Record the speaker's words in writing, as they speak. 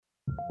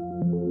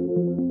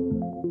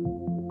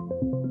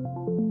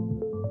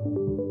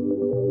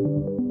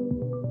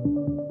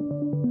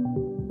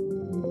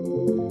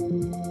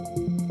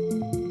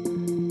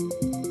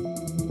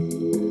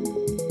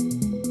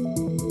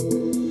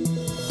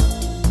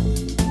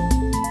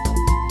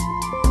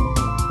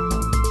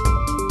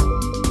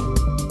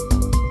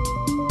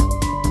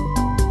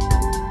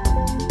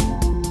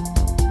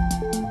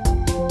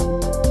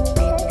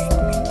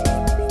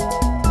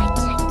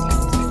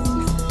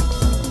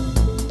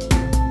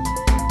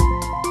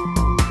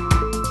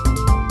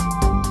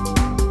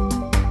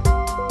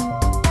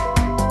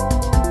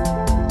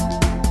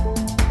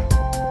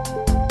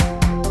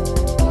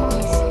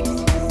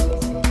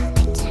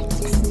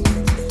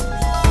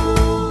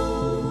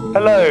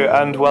Hello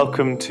and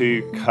welcome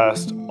to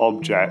Cursed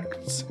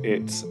Objects.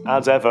 It's,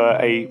 as ever,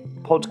 a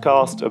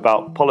podcast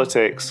about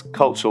politics,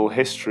 cultural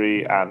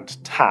history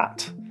and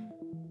tat.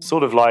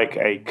 Sort of like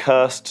a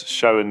cursed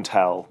show and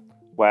tell,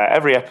 where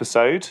every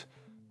episode,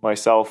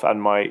 myself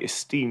and my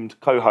esteemed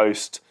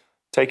co-host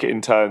take it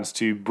in turns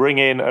to bring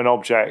in an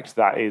object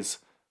that is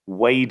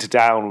weighed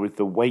down with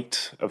the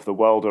weight of the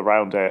world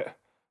around it,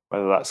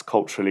 whether that's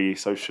culturally,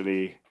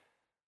 socially,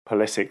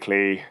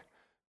 politically,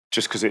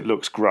 just because it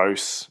looks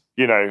gross.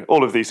 You know,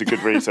 all of these are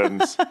good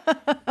reasons.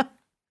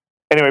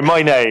 Anyway,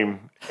 my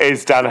name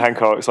is Dan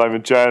Hancock. So I'm a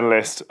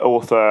journalist,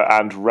 author,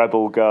 and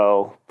rebel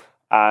girl.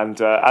 And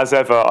as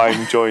ever,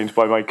 I'm joined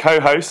by my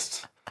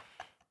co-host,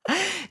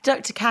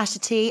 Dr.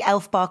 Cashity,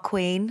 Elf Bar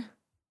Queen.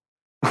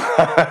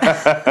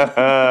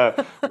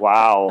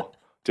 Wow.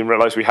 Didn't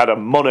realise we had a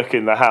monarch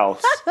in the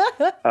house.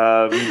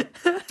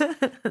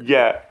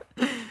 Yeah.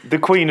 The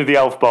Queen of the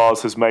Elf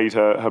Bars has made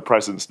her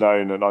presence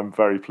known, and I'm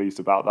very pleased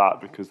about that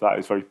because that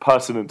is very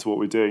pertinent to what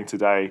we're doing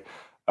today.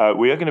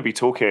 We are going to be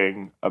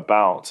talking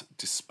about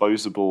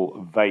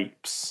disposable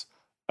vapes,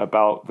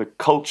 about the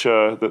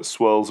culture that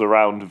swirls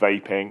around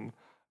vaping,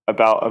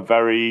 about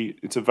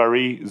it's a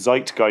very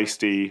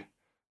zeitgeisty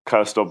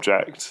cursed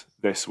object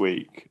this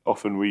week.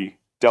 Often we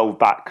delve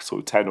back sort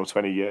of 10 or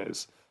 20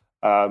 years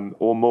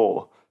or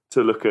more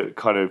to look at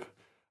kind of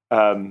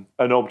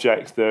an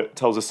object that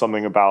tells us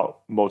something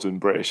about modern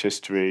British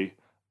history.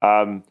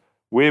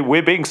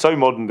 We're being so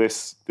modern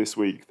this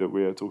week that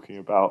we are talking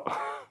about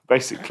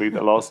basically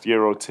the last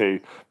year or two.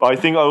 But I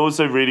think I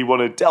also really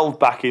want to delve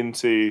back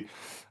into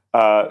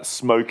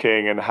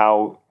smoking and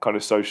how kind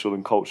of social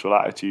and cultural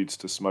attitudes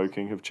to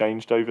smoking have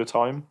changed over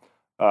time,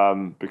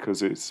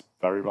 because it's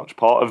very much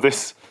part of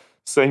this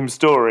same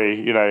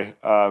story, you know,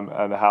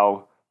 and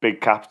how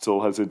big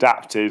capital has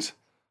adapted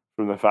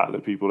from the fact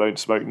that people don't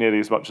smoke nearly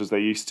as much as they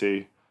used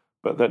to,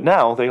 but that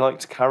now they like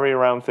to carry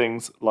around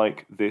things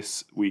like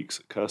this week's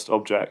cursed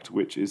object,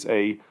 which is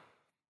a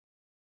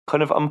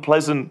kind of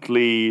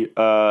unpleasantly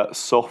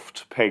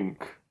soft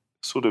pink,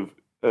 sort of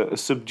a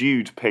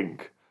subdued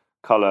pink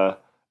colour.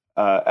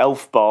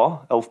 Elf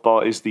Bar. Elf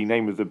Bar is the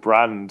name of the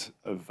brand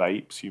of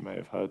vapes you may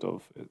have heard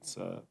of. It's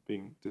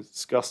being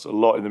discussed a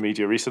lot in the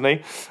media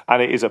recently,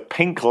 and it is a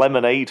pink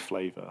lemonade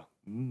flavour.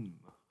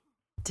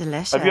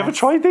 Delicious. Have you ever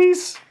tried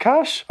these,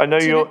 Cash? I know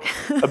you're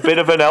a bit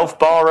of an Elf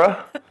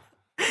Barer.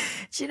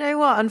 Do you know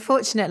what?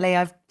 Unfortunately,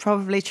 I've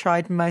probably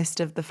tried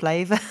most of the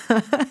flavours.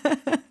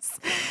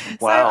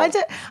 Wow.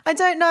 So I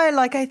don't know.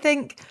 Like, I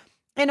think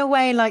in a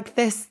way, like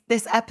this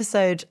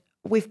episode,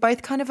 we've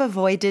both kind of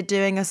avoided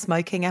doing a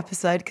smoking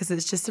episode because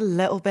it's just a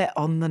little bit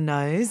on the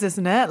nose,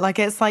 isn't it? Like,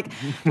 it's like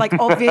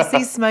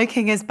obviously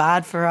smoking is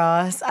bad for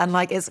us, and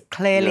like it's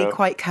clearly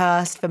quite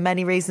cursed for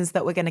many reasons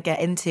that we're going to get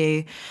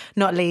into,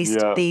 not least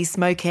the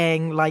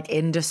smoking like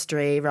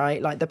industry,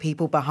 right? Like the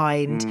people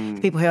behind,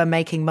 the people who are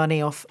making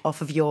money off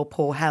of your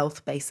poor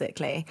health,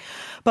 basically.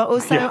 But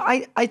also,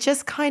 I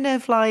just kind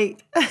of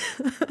like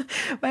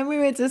when we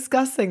were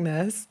discussing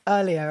this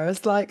earlier, I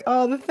was like,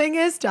 oh, the thing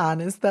is, Dan,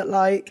 is that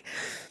like,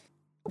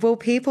 will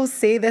people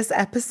see this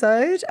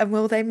episode and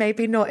will they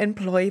maybe not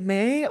employ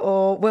me,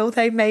 or will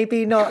they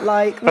maybe not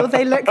like, will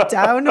they look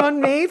down on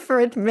me for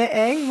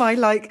admitting my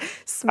like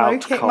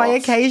smoking,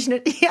 Outcast.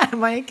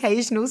 my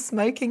occasional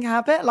smoking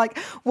habit? Like,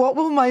 what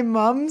will my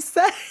mum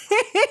say?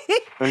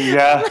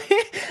 Yeah.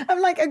 I'm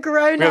like a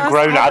grown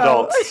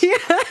adult. Yeah.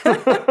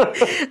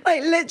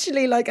 Like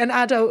literally like an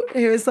adult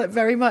who is like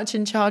very much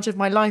in charge of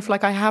my life.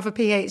 Like I have a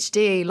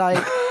PhD, like,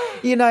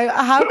 you know,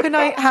 how can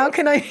I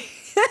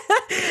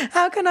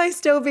how can I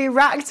still be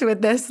racked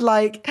with this,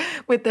 like,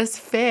 with this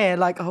fear?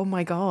 Like, oh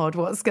my God,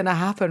 what's going to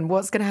happen?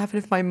 What's going to happen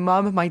if my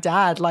mum and my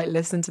dad, like,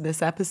 listen to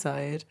this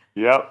episode?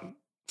 Yep.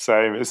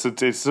 Same. It's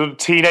sort of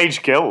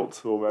teenage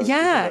guilt almost.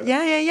 Yeah.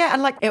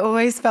 And like, it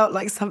always felt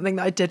like something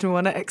that I didn't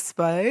want to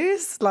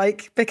expose,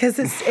 like, because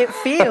it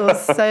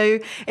feels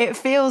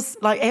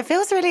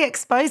really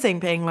exposing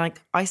being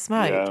like, I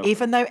smoke,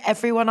 even though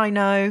everyone I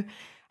know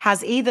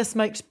has either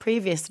smoked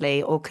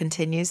previously or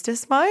continues to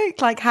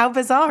smoke. Like, how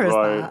bizarre is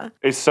that?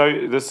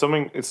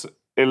 It's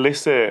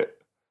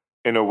illicit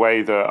in a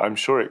way that I'm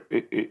sure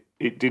it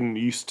didn't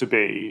used to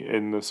be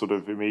in the sort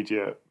of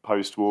immediate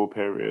post-war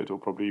period, or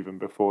probably even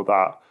before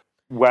that,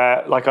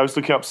 where, like, I was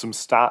looking up some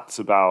stats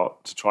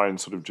to try and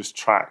sort of just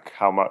track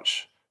how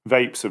much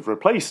vapes have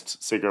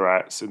replaced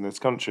cigarettes in this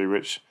country,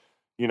 which,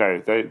 you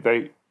know,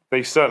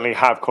 they certainly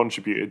have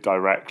contributed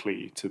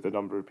directly to the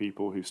number of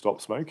people who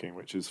stop smoking,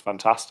 which is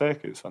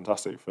fantastic. It's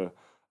fantastic for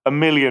a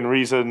million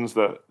reasons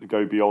that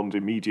go beyond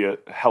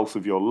immediate health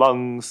of your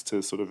lungs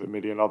to sort of a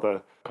million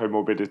other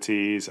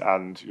comorbidities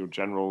and your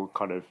general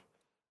kind of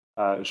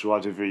joie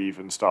de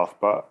vivre and stuff.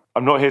 But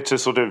I'm not here to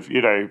sort of,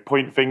 you know,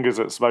 point fingers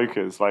at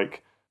smokers.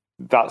 Like,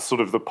 that's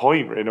sort of the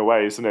point in a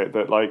way, isn't it?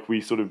 That like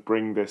we sort of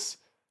bring there's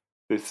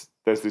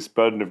this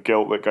burden of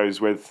guilt that goes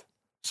with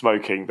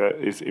smoking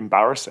that is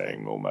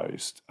embarrassing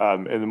almost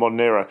in the modern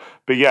era.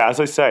 But yeah, as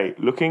I say,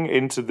 looking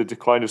into the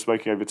decline of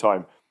smoking over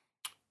time,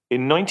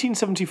 in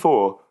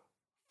 1974,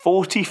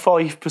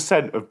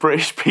 45% of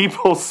British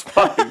people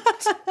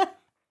smoked.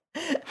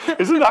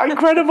 Isn't that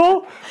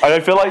incredible? And I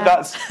feel like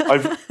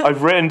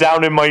I've written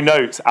down in my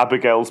notes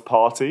Abigail's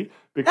party,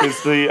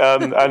 because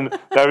and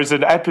there is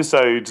an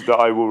episode that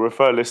I will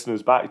refer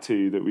listeners back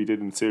to that we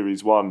did in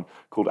series 1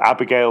 called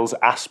Abigail's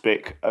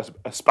Aspic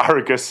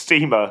Asparagus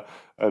Steamer,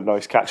 a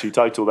nice catchy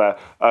title there,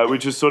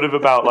 which is sort of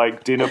about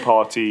like dinner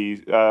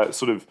parties, but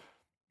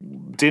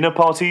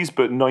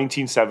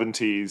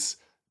 1970s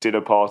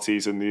dinner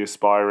parties and the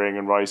aspiring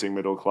and rising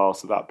middle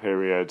class of that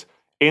period.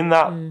 In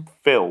that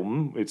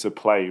film, it's a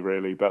play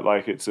really, but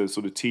like it's a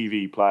sort of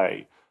TV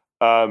play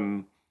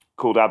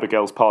called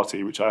Abigail's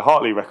Party, which I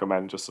heartily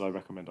recommend, just as I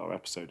recommend our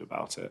episode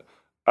about it.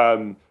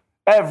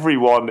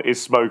 Everyone is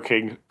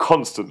smoking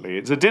constantly.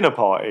 It's a dinner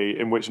party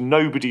in which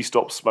nobody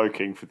stops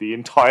smoking for the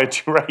entire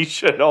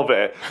duration of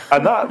it.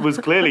 And that was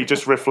clearly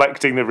just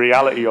reflecting the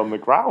reality on the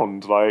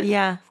ground. Like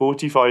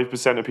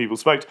 45% of people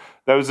smoked.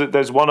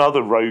 There's one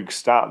other rogue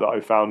stat that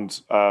I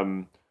found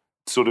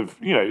sort of,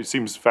 you know, it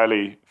seems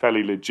fairly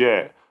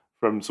legit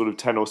from sort of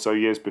 10 or so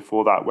years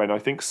before that, when I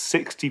think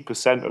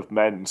 60% of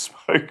men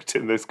smoked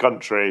in this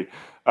country.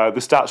 The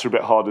stats are a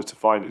bit harder to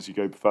find as you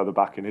go further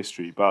back in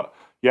history, but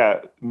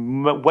yeah,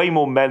 way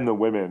more men than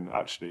women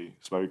actually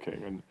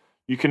smoking. And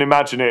you can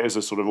imagine it as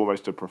a sort of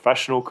almost a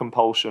professional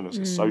compulsion, as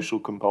a social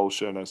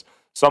compulsion, as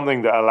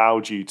something that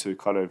allowed you to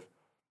kind of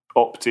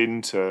opt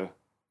into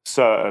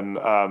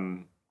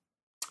certain,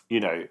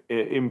 you know,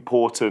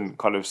 important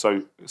kind of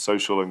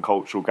social and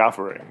cultural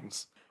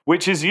gatherings.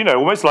 Which is, you know,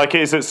 almost like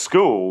it is at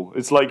school.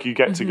 It's like you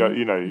get to go,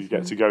 you know, you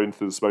get to go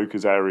into the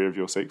smokers area of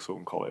your sixth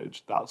form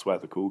college. That's where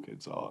the cool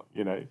kids are,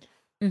 you know.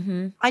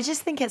 I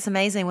just think it's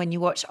amazing when you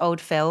watch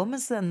old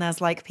films and there's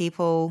like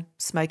people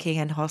smoking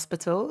in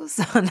hospitals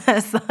and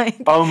there's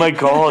like... Oh my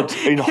God,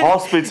 in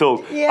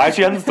hospitals. I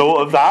actually hadn't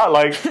thought of that.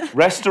 Like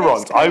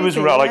restaurants. Crazy, I was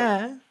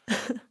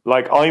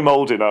like, I'm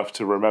old enough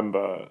to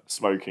remember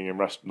smoking in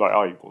restaurants. Like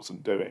I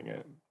wasn't doing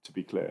it, to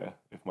be clear,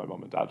 if my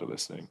mum and dad are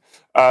listening.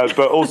 But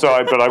also,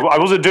 I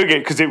wasn't doing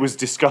it because it was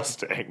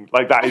disgusting.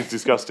 Like that is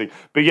disgusting.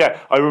 But yeah,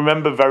 I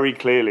remember very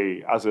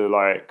clearly as a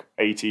like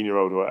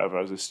 18-year-old or whatever,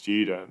 as a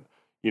student,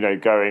 you know,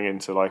 going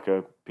into like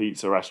a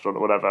pizza restaurant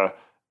or whatever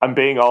and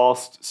being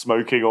asked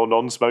smoking or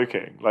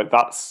non-smoking. Like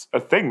that's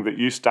a thing that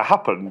used to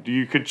happen.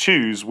 You could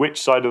choose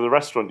which side of the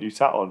restaurant you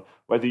sat on,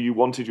 whether you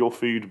wanted your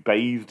food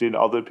bathed in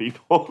other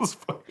people's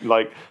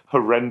like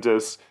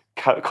horrendous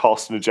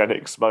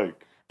carcinogenic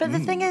smoke. But the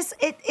thing is,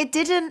 it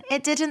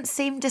didn't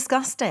seem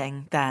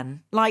disgusting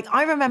then. Like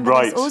I remember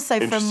this also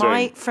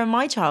from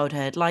my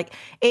childhood. Like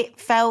it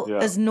felt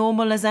as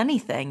normal as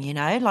anything, you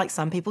know. Like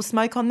some people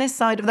smoke on this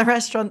side of the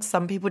restaurant,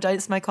 some people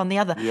don't smoke on the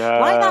other. Yeah.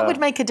 Like that would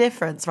make a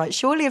difference, right?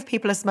 Surely if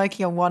people are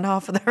smoking on one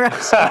half of the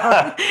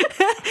restaurant,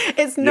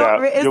 it's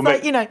not. It's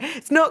like you know,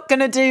 it's not going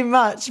to do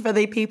much for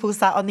the people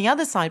sat on the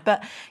other side.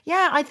 But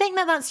yeah, I think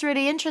that's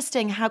really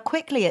interesting how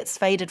quickly it's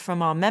faded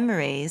from our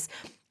memories.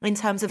 In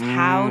terms of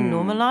how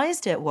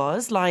normalized it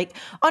was. Like,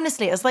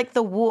 honestly, it was like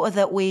the water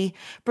that we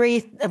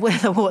breathed, the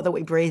water that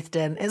we breathed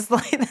in. It's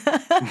like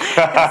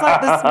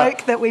the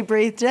smoke that we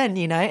breathed in,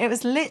 you know? It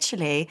was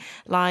literally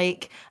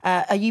like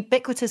a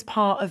ubiquitous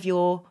part of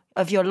your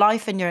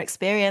life and your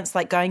experience,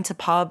 like going to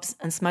pubs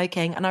and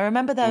smoking. And I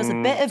remember there was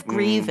a bit of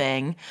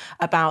grieving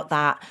about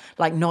that,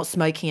 like not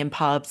smoking in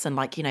pubs and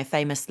like, you know,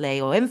 famously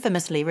or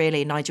infamously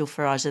really, Nigel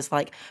Farage has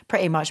like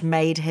pretty much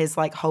made his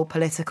like whole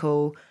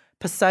political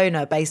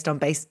persona based on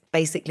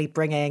basically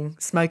bringing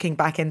smoking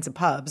back into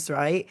pubs,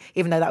 right?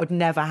 Even though that would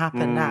never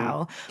happen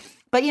now.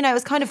 But, you know, it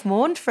was kind of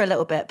mourned for a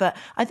little bit. But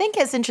I think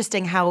it's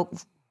interesting how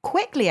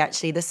quickly,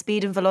 actually, the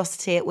speed and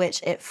velocity at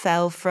which it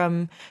fell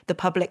from the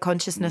public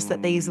consciousness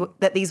that these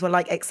were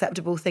like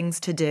acceptable things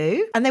to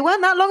do. And they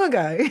weren't that long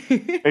ago.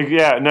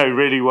 Yeah, no,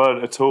 really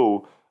weren't at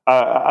all.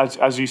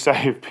 As you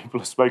say, if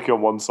people are smoking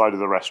on one side of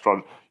the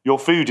restaurant, your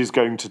food is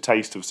going to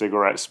taste of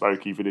cigarette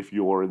smoke, even if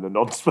you're in the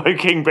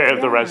non-smoking bit of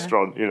the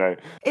restaurant, you know.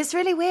 It's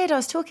really weird. I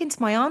was talking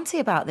to my auntie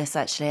about this,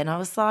 actually, and I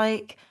was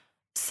like,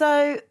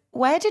 so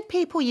where did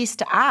people used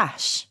to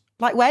ash?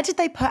 Like, where did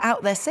they put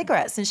out their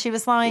cigarettes? And she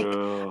was like,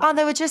 oh,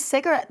 they were just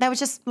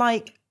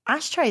like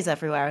ashtrays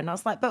everywhere. And I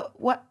was like, but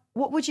what?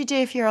 what would you do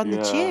if you're on the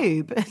Yeah.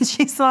 tube? And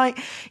she's like,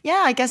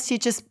 yeah, I guess you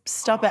just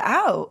stub it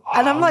out.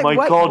 And I'm like, my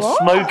wait, God, what?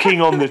 smoking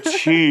on the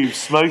tube.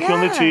 Smoking on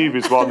the Yeah. tube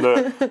is one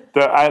that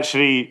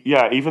actually,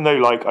 yeah, even though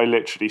like I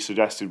literally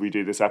suggested we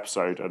do this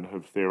episode and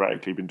have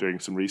theoretically been doing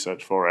some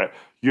research for it,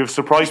 you have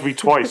surprised me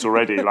twice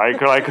already.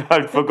 Like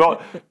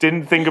I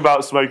didn't think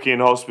about smoking in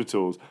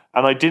hospitals,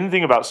 and I didn't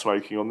think about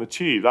smoking on the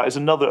tube. That is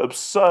another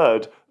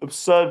absurd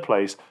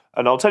place.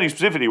 And I'll tell you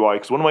specifically why,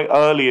 because one of my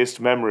earliest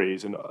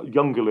memories, and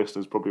younger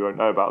listeners probably won't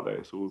know about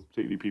this, or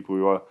particularly people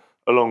who are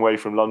a long way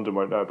from London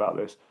won't know about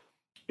this.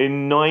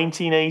 In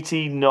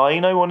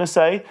 1989, I want to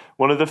say,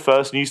 one of the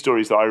first news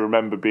stories that I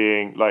remember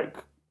being like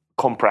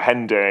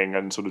comprehending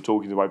and sort of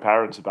talking to my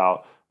parents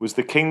about was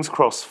the King's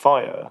Cross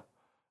fire.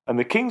 And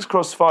the King's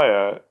Cross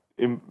fire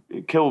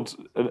it killed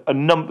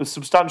a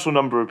substantial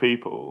number of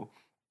people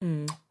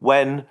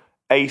when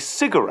a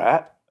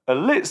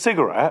lit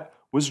cigarette,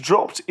 was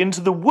dropped into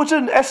the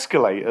wooden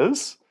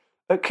escalators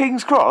at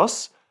King's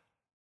Cross,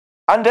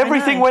 and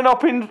everything went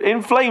up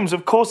in flames.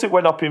 Of course it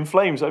went up in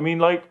flames. I mean,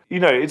 like, you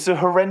know, it's a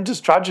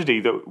horrendous tragedy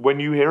that when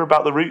you hear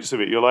about the roots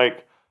of it, you're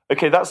like,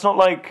 okay, that's not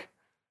like,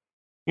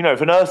 you know, if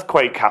an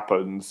earthquake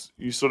happens,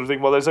 you sort of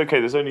think, well, there's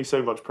only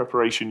so much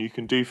preparation you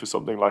can do for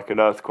something like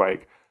an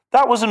earthquake.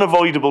 That was an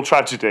avoidable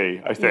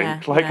tragedy, I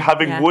think.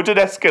 Having wooden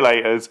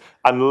escalators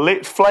and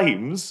lit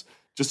flames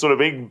just sort of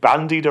being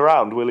bandied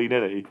around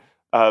willy-nilly.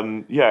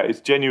 It's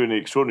genuinely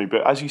extraordinary.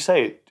 But as you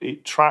say,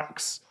 it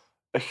tracks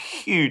a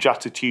huge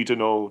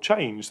attitudinal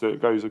change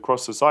that goes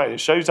across society. It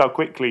shows how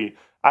quickly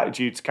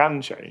attitudes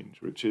can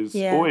change, which is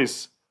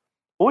always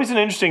an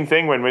interesting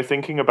thing when we're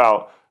thinking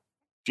about,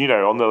 you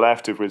know, on the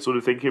left, if we're sort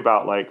of thinking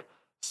about like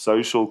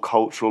social,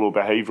 cultural, or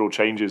behavioural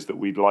changes that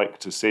we'd like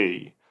to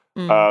see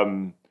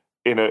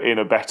in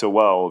a better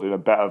world, in a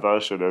better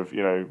version of,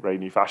 you know,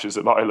 rainy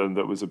fascism Ireland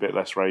that was a bit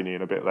less rainy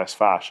and a bit less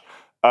fash.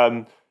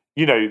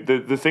 You know,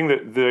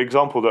 the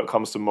example that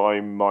comes to my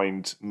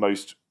mind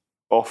most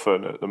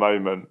often at the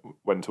moment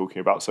when talking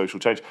about social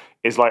change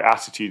is like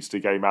attitudes to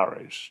gay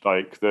marriage.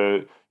 Like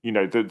the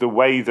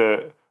way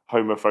that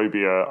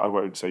homophobia, I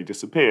won't say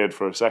disappeared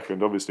for a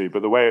second, obviously,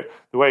 but the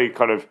way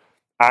kind of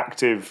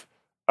active,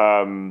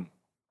 kind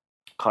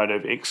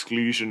of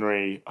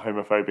exclusionary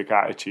homophobic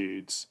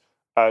attitudes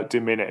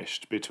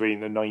diminished between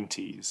the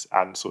 90s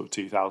and sort of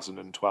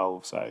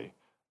 2012, say,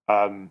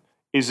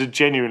 is a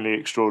genuinely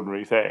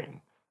extraordinary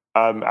thing.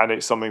 And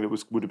it's something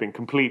that would have been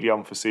completely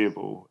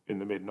unforeseeable in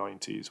the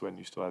mid-90s when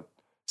you still had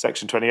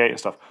Section 28 and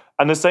stuff.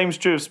 And the same is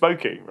true of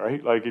smoking,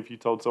 right? Like if you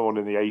told someone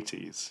in the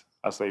 80s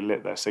as they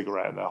lit their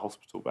cigarette in their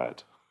hospital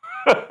bed.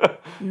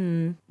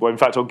 Well, in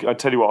fact, I'll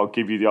tell you what, I'll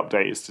give you the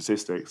updated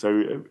statistics.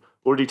 So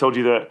already told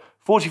you that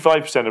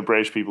 45% of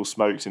British people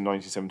smoked in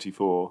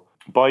 1974.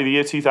 By the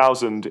year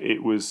 2000,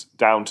 it was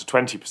down to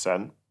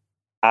 20%.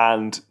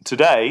 And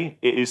today,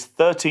 it is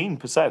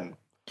 13%.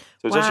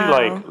 So it's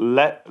actually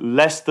like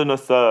less than a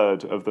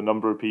third of the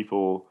number of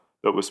people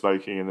that were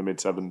smoking in the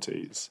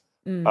mid-70s.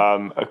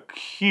 A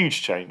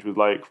huge change with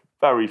like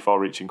very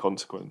far-reaching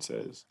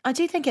consequences. I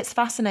do think it's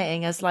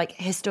fascinating as like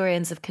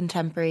historians of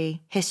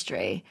contemporary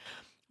history.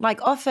 Like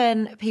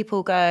often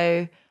people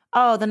go,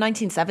 oh, the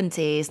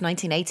 1970s,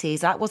 1980s,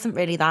 that wasn't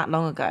really that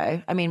long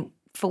ago. I mean,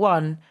 for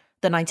one,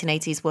 the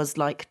 1980s was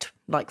like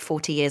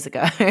 40 years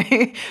ago.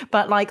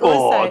 But like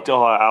also...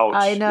 Oh, ouch.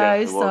 I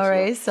know,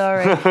 Yeah,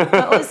 sorry.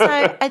 But also,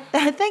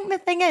 I think the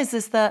thing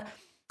is that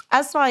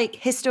as like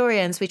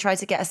historians, we try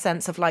to get a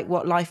sense of like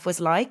what life was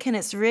like. And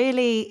it's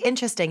really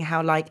interesting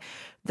how like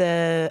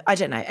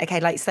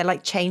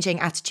changing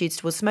attitudes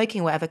towards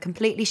smoking or whatever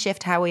completely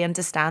shift how we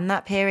understand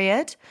that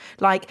period.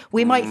 Like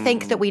we might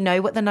think that we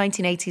know what the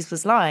 1980s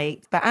was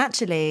like, but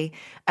actually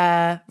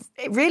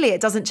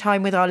it doesn't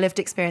chime with our lived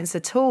experience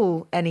at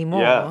all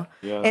anymore.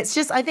 Yeah. It's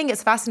just, I think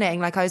it's fascinating.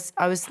 Like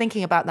I was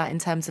thinking about that in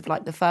terms of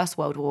like the First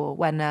World War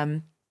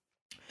when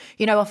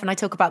you know, often I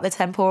talk about the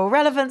temporal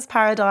relevance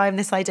paradigm,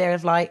 this idea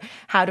of like,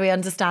 how do we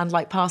understand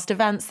like past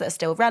events that are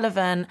still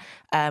relevant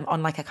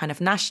on like a kind of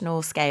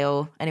national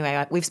scale?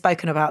 Anyway, we've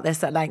spoken about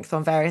this at length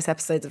on various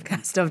episodes of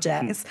Cast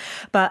Objects.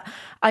 But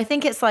I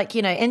think it's like,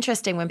 you know,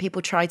 interesting when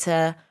people try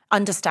to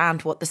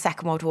understand what the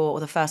Second World War or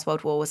the First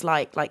World War was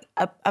like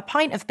a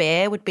pint of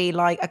beer would be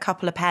like a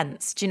couple of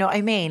pence. Do you know what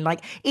I mean?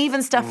 Like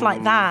even stuff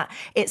like that,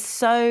 it's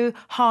so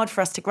hard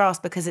for us to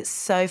grasp because it's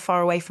so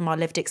far away from our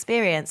lived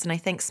experience. And I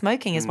think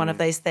smoking is one of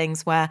those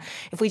things where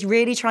if we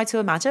really try to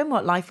imagine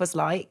what life was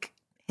like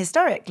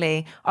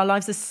historically, our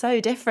lives are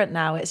so different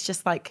now. It's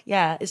just like,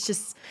 it's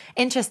just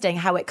interesting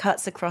how it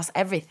cuts across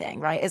everything,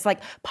 right? It's like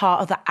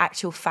part of the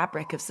actual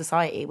fabric of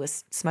society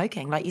was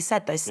smoking. Like you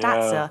said, those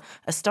stats are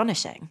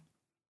astonishing.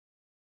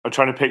 I'm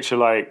trying to picture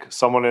like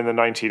someone in the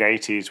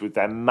 1980s with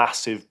their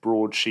massive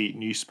broadsheet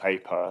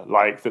newspaper,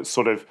 like that's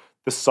sort of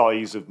the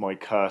size of my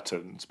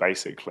curtains,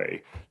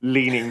 basically,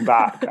 leaning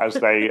back as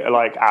they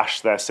like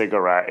ash their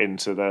cigarette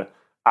into the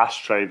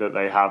ashtray that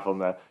they have on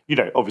their, you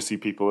know, obviously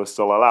people are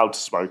still allowed to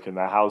smoke in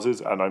their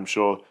houses, and I'm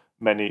sure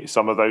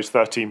some of those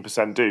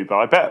 13% do, but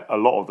I bet a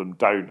lot of them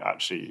don't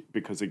actually,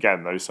 because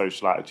again, those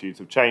social attitudes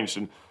have changed.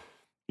 And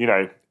you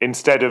know,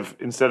 instead of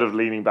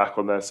leaning back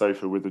on their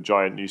sofa with a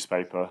giant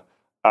newspaper,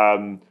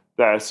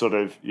 they're sort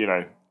of, you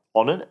know,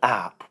 on an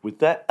app with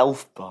their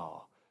Elf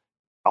bar.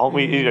 Aren't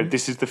we? You know,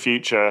 this is the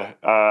future,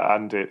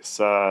 and it's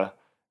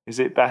is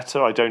it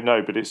better? I don't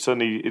know, but it's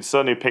certainly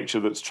a picture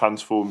that's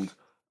transformed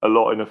a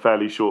lot in a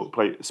fairly short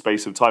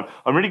space of time.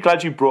 I'm really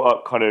glad you brought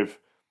up kind of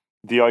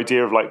the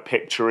idea of like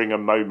picturing a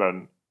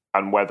moment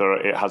and whether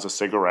it has a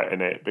cigarette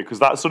in it, because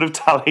that sort of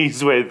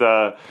tallies with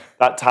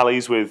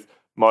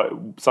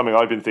something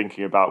I've been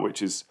thinking about,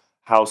 which is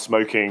how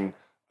smoking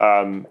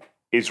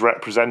is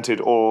represented,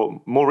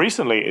 or more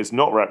recently is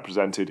not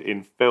represented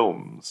in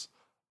films,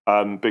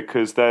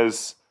 because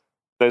there's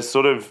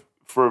sort of,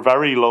 for a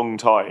very long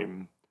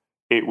time,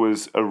 it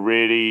was a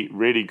really,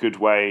 really good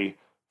way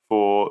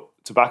for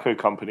tobacco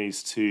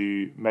companies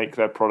to make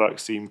their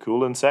products seem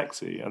cool and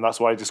sexy. And that's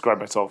why I describe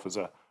myself as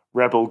a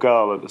rebel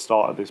girl at the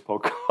start of this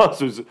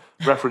podcast. It was a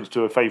reference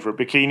to a favourite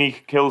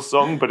Bikini Kill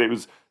song, but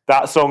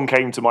that song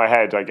came to my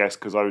head, I guess,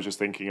 because I was just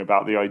thinking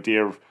about the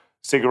idea of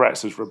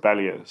cigarettes as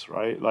rebellious,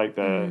 right? Like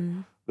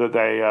that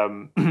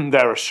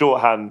they're a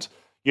shorthand.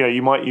 You know,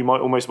 you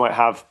might almost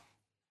have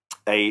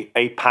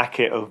a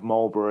packet of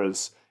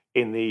Marlboros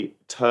in the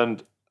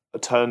turned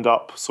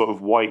up sort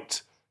of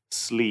white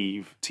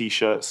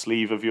t-shirt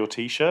sleeve of your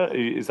t-shirt.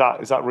 Is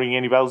that ringing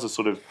any bells? A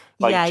sort of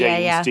like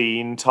James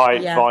Dean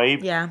type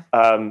vibe. Yeah.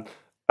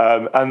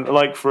 And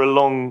like for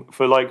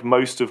like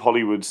most of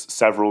Hollywood's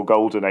several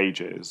golden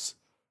ages,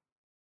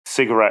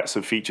 cigarettes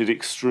have featured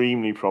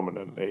extremely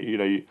prominently. You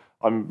know,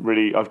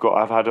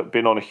 I've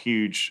been on a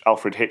huge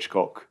Alfred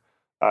Hitchcock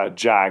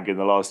jag in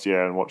the last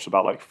year and watched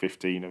about like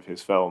 15 of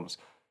his films.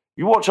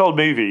 You watch old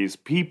movies,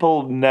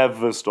 people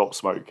never stop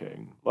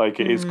smoking. Like,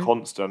 it is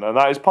constant. And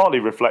that is partly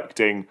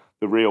reflecting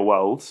the real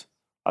world,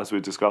 as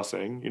we're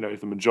discussing. You know,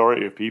 if the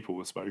majority of people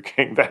were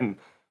smoking, then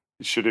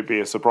should it be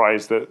a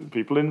surprise that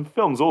people in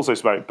films also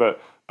smoke? But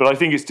I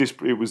think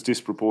it was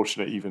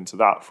disproportionate even to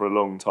that for a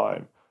long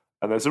time.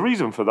 And there's a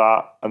reason for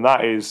that, and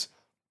that is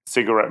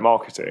cigarette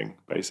marketing,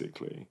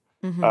 basically.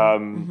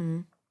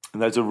 And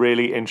there's a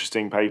really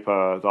interesting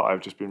paper that I've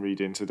just been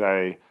reading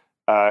today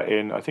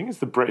in, I think it's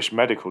the British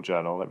Medical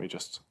Journal. Let me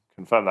just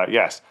confirm that.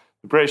 Yes,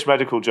 the British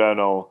Medical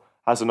Journal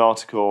has an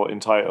article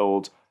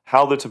entitled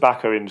 "How the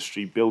Tobacco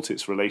Industry Built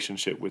Its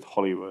Relationship with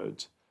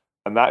Hollywood,"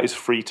 and that is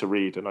free to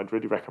read, and I'd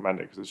really recommend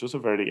it because it's just a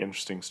very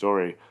interesting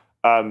story.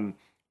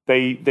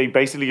 They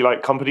basically,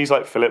 like, companies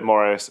like Philip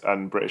Morris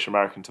and British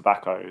American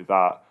Tobacco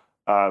that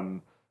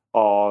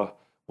are,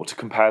 what to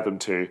compare them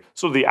to,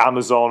 sort of the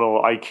Amazon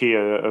or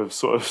IKEA of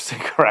sort of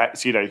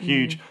cigarettes. You know,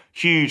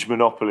 huge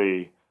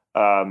monopoly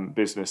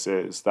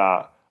businesses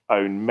that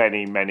own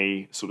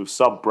many sort of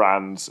sub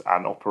brands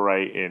and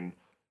operate in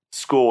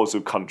scores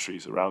of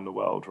countries around the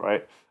world,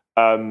 right?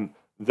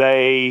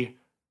 They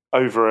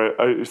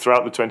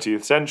throughout the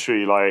 20th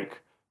century,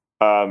 like,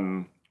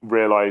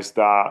 realized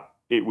that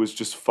it was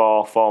just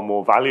far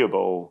more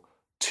valuable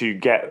to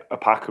get a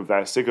pack of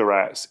their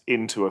cigarettes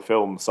into a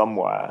film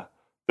somewhere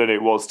than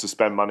it was to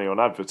spend money on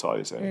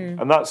advertising.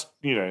 And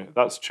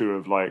that's true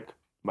of like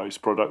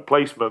most product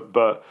placement,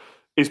 but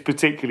it's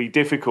particularly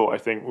difficult, I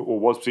think, or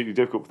was particularly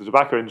difficult for the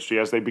tobacco industry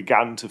as they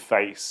began to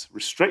face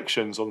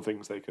restrictions on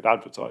things they could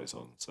advertise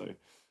on. So,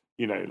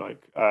 you know,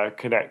 like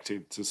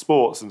connected to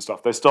sports and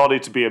stuff, there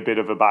started to be a bit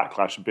of a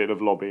backlash, a bit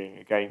of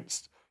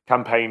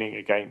campaigning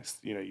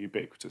against, you know,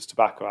 ubiquitous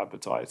tobacco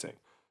advertising.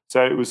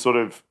 So it was sort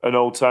of an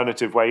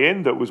alternative way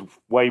in that was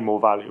way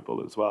more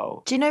valuable as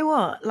well. Do you know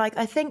what? Like,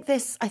 I think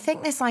this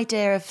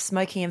idea of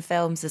smoking in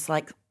films is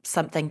like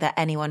something that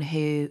anyone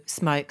who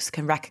smokes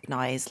can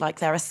recognize. Like,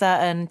 there are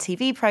certain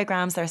TV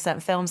programs, there are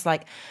certain films,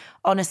 like,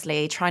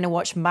 honestly, trying to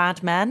watch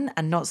Mad Men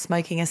and not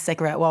smoking a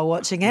cigarette while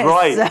watching it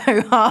is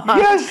so hard.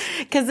 Yes.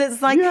 Because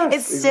it's like,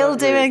 it's still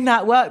doing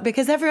that work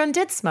because everyone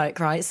did smoke,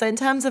 right? So in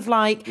terms of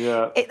like,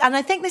 and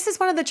I think this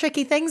is one of the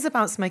tricky things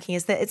about smoking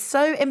is that it's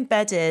so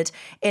embedded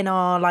in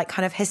our like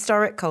kind of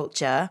historic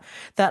culture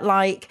that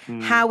like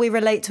how we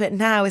relate to it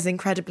now is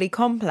incredibly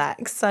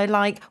complex. So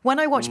like when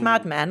I watch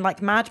Mad Men,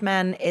 like Mad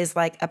Men is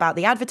like about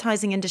the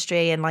advertising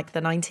industry in like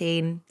the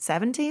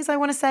 1970s, I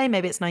want to say,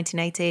 maybe it's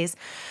 1980s.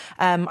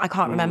 I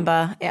can't remember.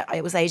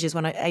 It was ages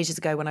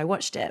ago when I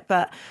watched it,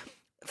 but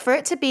for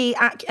it to be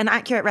an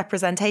accurate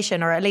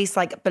representation, or at least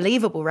like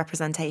believable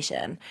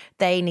representation,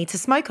 they need to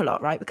smoke a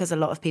lot, right? Because a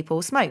lot of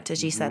people smoked,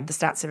 as you said, the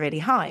stats are really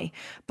high.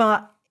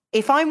 But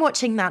if I'm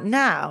watching that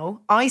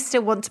now, I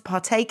still want to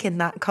partake in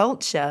that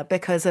culture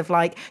because of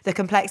like the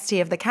complexity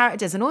of the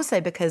characters, and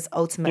also because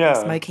ultimately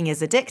smoking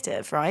is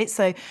addictive, right?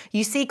 So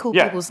you see cool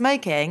people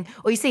smoking,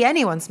 or you see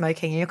anyone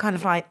smoking, and you're kind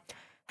of like,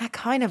 that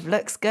kind of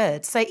looks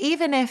good. So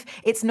even if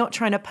it's not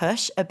trying to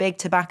push a big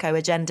tobacco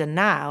agenda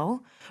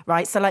now,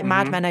 right? So like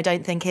Mad Men, I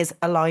don't think is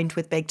aligned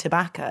with big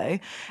tobacco.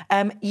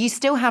 You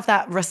still have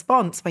that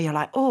response where you're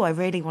like, oh, I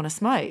really want to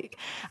smoke.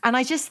 And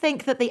I just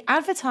think that the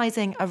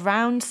advertising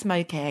around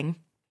smoking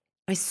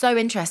is so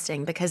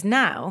interesting because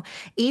now,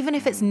 even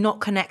if it's not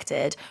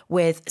connected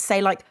with,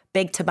 say, like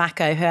big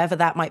tobacco, whoever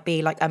that might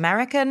be, like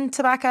American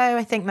tobacco,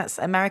 I think that's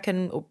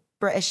American or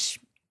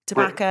British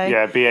Tobacco.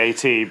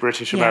 BAT,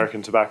 British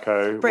American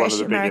Tobacco, British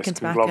one of the American biggest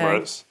Tobacco.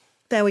 conglomerates.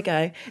 There we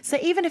go. So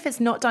even if it's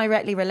not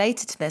directly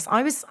related to this,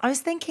 I was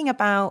thinking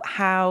about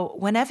how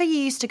whenever you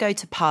used to go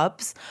to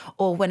pubs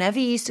or whenever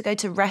you used to go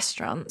to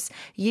restaurants,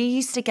 you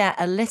used to get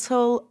a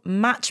little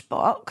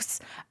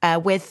matchbox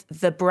with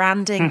the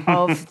branding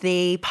of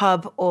the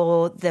pub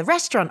or the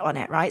restaurant on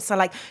it, right? So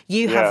like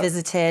you have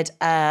visited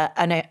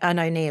an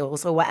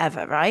O'Neill's or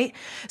whatever, right?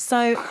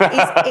 So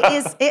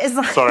it is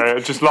like... Sorry,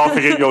 just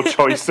laughing at your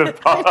choice of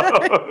pub.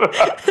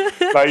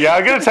 Like,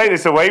 I'm going to take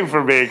this away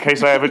from me in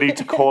case I ever need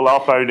to call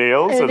up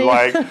O'Neill's. And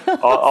like,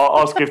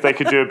 I'll ask if they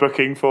could do a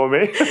booking for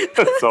me.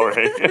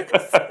 Sorry.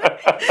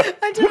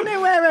 I don't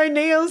know where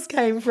O'Neill's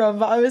came from,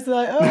 but I was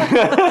like,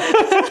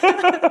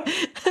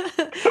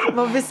 I'm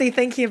obviously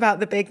thinking about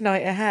the big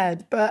night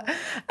ahead. But but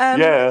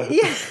I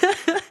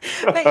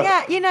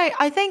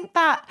think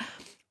that.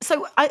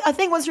 So I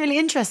think what's really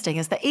interesting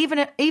is that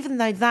even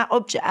though that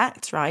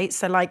object, right,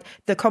 so like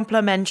the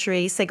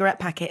complimentary cigarette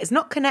packet is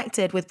not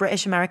connected with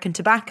British American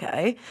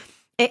Tobacco,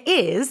 it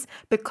is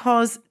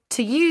because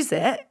to use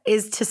it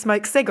is to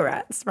smoke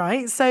cigarettes,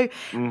 right? So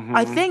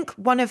I think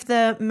one of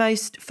the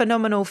most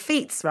phenomenal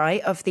feats, right,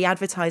 of the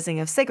advertising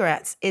of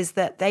cigarettes is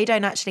that they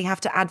don't actually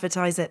have to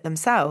advertise it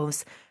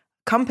themselves.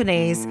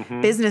 Companies,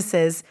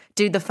 businesses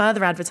do the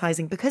further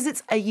advertising because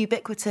it's a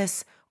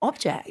ubiquitous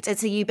object.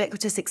 It's a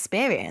ubiquitous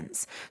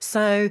experience.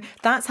 So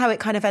that's how it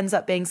kind of ends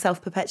up being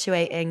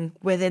self-perpetuating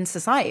within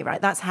society,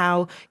 right? That's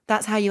how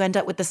you end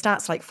up with the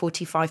stats like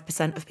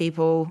 45% of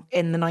people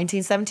in the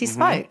 1970s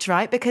smoked,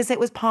 right? Because it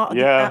was part of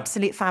the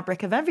absolute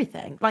fabric of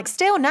everything. Like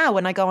still now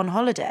when I go on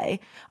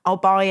holiday, I'll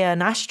buy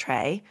an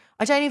ashtray.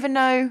 I don't even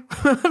know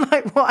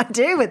like what I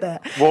do with it.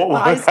 But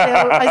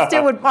I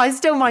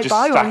still might just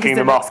buy one because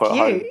it looks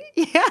cute.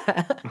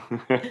 Yeah.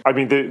 I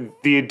mean,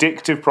 the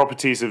addictive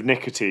properties of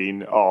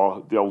nicotine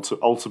are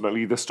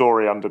ultimately the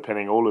story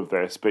underpinning all of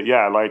this. But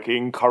yeah, like it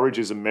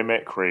encourages a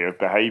mimicry of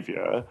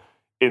behavior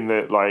in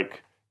that,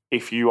 like,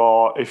 if you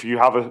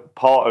have a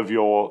part of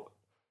your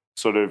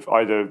sort of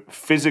either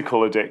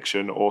physical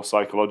addiction or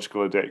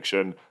psychological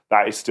addiction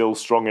that is still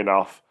strong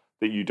enough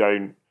that you've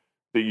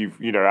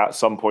at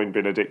some point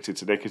been addicted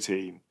to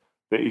nicotine,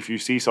 that if you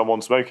see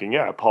someone smoking,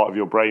 part of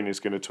your brain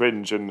is going to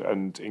twinge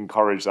and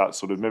encourage that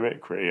sort of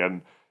mimicry.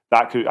 And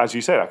that could, as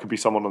you say, that could be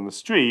someone on the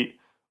street,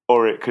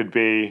 or it could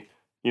be,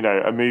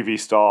 a movie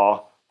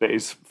star that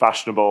is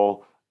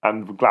fashionable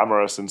and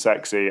glamorous and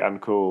sexy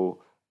and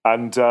cool.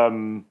 And,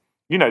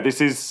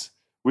 this is,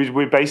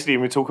 we're basically,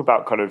 when we talk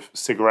about kind of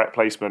cigarette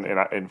placement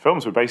in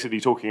films, we're basically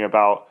talking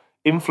about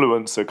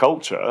influencer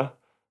culture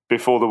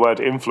before the word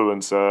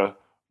influencer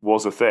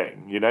was a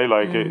thing,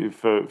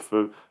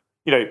 for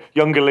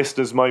younger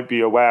listeners might be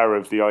aware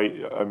of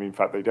in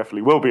fact, they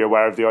definitely will be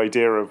aware of the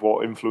idea of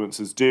what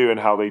influencers do and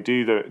how they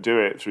do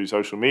it through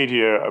social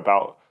media,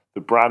 about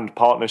the brand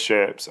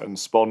partnerships and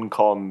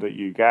SponCon that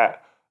you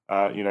get,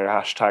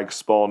 hashtag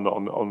Spon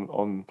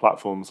on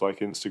platforms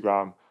like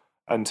Instagram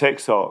and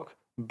TikTok.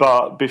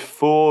 But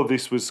before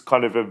this was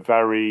kind of a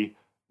very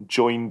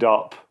joined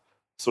up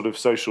sort of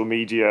social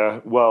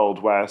media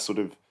world where sort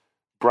of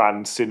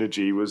brand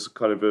synergy was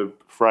kind of a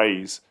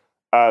phrase.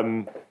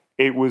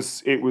 It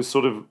was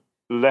sort of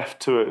left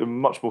to a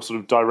much more sort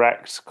of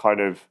direct kind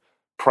of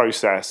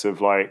process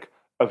of like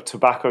a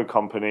tobacco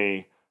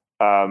company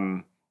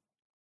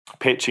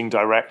pitching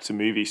direct to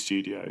movie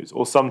studios,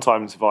 or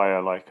sometimes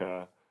via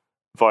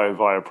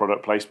a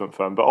product placement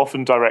firm, but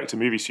often direct to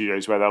movie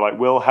studios where they're like,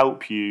 we'll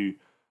help you,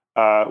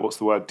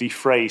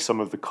 defray some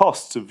of the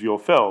costs of your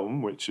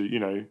film, which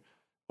are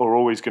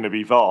always going to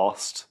be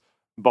vast,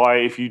 by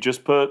if you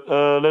just put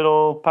a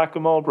little pack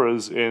of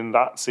Marlboros in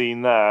that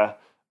scene there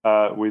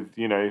with,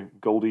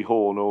 Goldie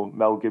Hawn or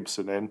Mel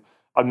Gibson in.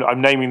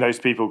 I'm naming those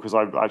people because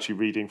I'm actually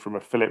reading from a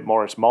Philip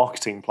Morris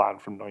marketing plan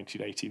from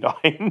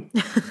 1989,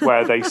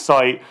 where they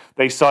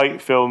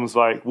cite films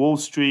like Wall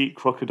Street,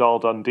 Crocodile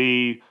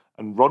Dundee,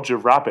 and Roger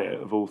Rabbit,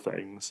 of all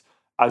things,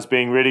 as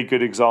being really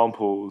good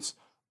examples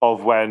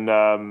of when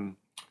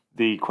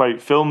the,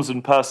 quote, films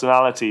and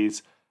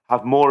personalities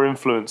have more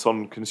influence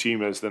on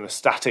consumers than a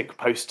static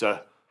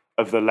poster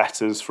of the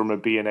letters from a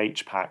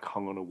B&H pack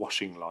hung on a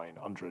washing line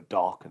under a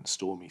dark and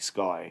stormy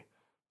sky.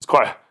 It's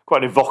quite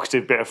an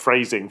evocative bit of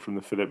phrasing from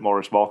the Philip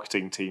Morris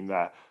marketing team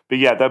there. But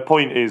yeah, their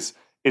point is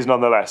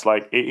nonetheless,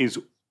 like, it is,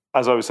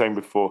 as I was saying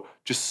before,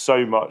 just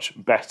so much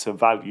better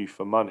value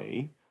for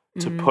money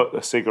to put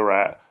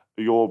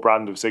your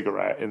brand of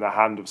cigarette, in the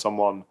hand of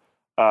someone,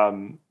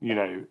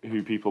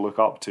 who people look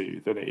up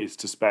to, than it is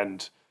to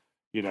spend,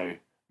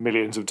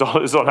 millions of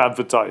dollars on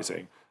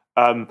advertising.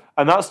 And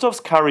that stuff's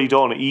carried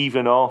on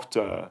even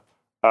after,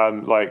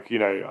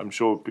 I'm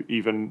sure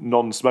even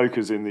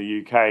non-smokers in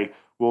the UK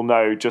will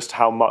know just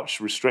how much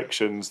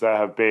restrictions there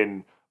have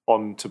been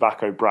on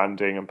tobacco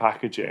branding and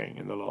packaging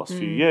in the last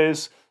few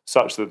years,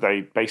 such that they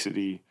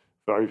basically,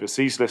 for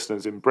overseas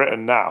listeners in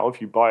Britain now,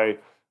 if you buy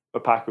a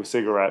pack of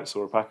cigarettes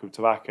or a pack of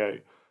tobacco,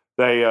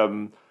 they,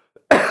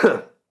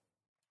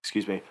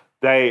 excuse me,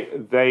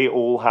 they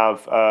all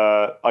have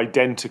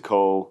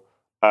identical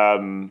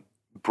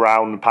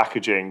brown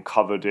packaging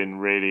covered in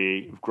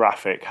really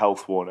graphic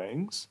health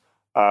warnings,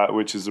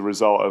 which is a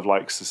result of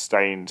like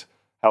sustained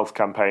health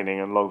campaigning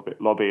and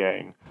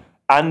lobbying.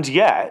 And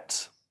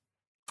yet,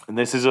 and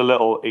this is a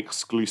little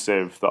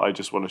exclusive that I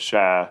just want to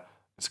share.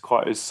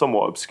 It's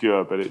somewhat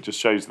obscure, but it just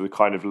shows the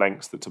kind of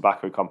lengths that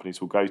tobacco companies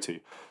will go to.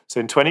 So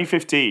in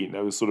 2015,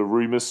 there was sort of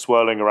rumors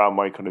swirling around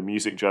my kind of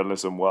music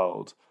journalism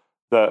world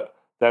that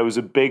there was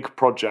a big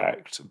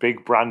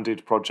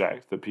branded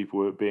project that people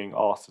were being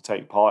asked to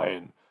take part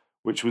in,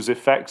 which was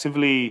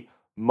effectively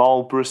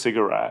Marlboro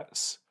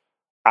cigarettes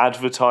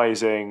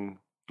advertising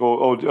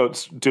or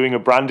doing a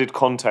branded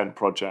content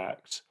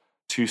project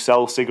to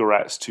sell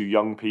cigarettes to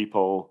young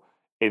people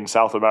in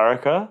South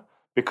America,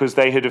 because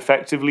they had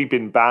effectively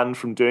been banned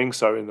from doing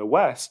so in the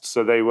West.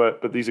 So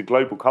but these are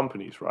global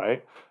companies,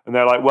 right? And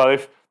they're like, well,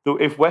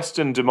 if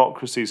Western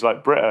democracies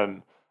like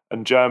Britain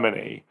and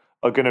Germany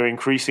are going to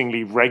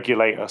increasingly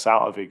regulate us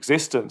out of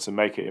existence and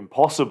make it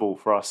impossible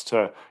for us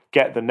to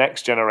get the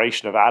next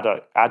generation of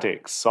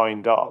addicts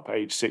signed up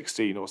age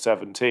 16 or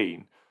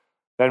 17,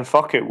 then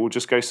fuck it, we'll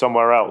just go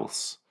somewhere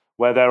else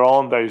where there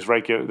aren't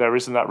there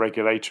isn't that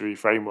regulatory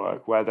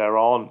framework, where there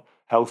aren't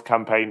health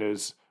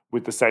campaigners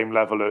with the same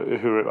level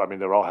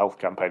there are health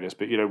campaigners,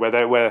 but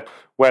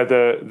where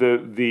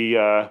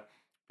the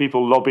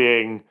people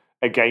lobbying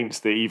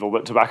against the evil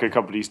that tobacco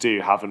companies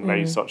do haven't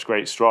made such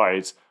great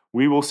strides.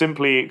 We will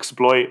simply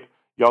exploit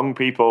young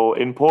people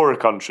in poorer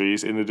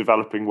countries in the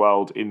developing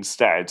world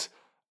instead.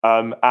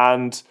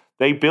 And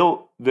they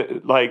built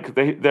there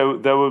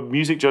were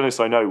music journalists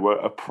I know were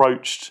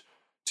approached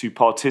to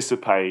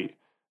participate.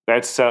 They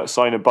had to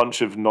sign a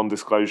bunch of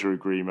non-disclosure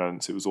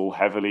agreements. It was all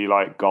heavily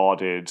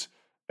guarded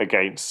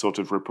against sort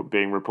of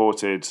being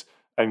reported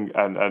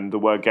and the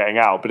word getting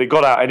out, but it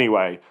got out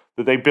anyway.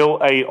 That they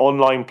built a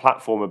online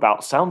platform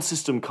about sound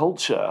system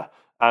culture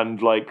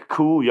and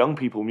cool young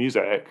people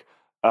music,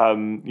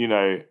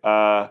 in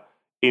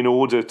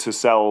order to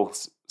sell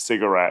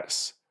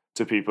cigarettes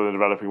to people in the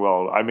developing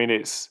world. I mean,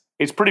 it's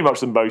pretty much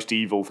the most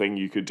evil thing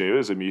you could do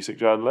as a music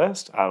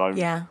journalist, and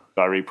I'm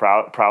very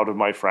proud of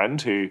my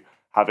friend who,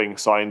 having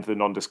signed the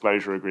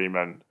non-disclosure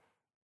agreement,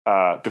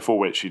 before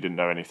which she didn't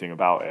know anything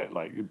about it.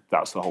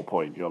 That's the whole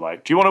point. You're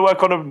like, do you want to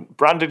work on a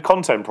branded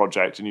content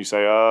project? And you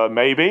say,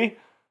 maybe.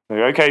 They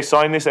go, okay,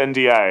 sign this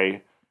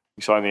NDA.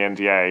 You sign the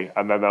NDA,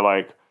 and then they're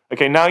like,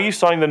 okay, now you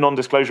signed the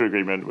non-disclosure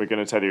agreement. We're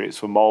going to tell you it's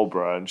for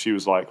Marlboro. And she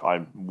was like,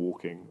 I'm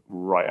walking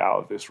right out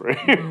of this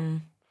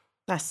room.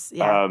 That's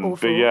awful.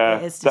 But yeah,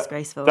 it is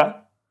disgraceful.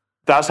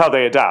 That's how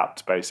they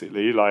adapt,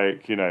 basically.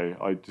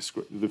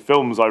 The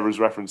films I was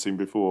referencing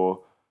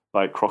before,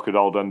 like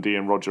Crocodile Dundee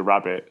and Roger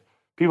Rabbit,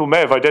 people may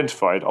have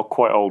identified are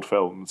quite old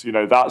films.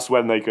 That's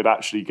when they could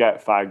actually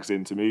get fags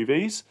into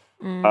movies.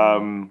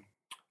 And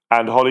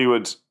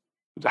Hollywood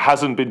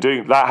hasn't been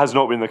doing that. Has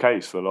not been the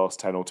case for the last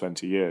 10 or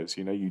 20 years.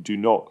 You do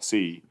not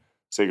see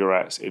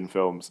cigarettes in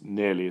films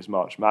nearly as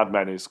much. Mad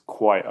Men is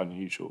quite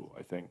unusual,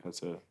 I think,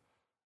 as a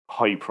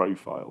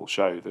high-profile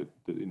show that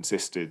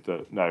insisted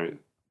that, no,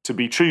 to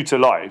be true to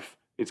life,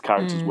 its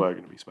characters were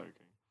going to be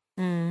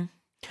smoking.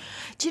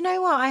 Do you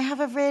know what?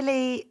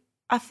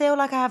 I feel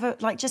like I have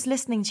just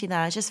listening to you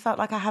there, I just felt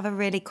like I have a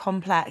really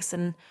complex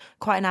and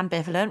quite an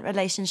ambivalent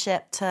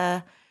relationship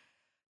to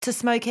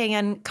smoking,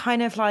 and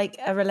kind of like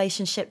a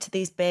relationship to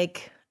these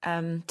big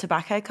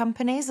tobacco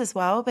companies as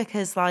well,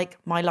 because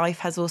my life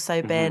has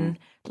also been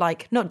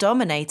not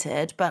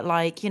dominated, but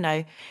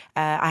I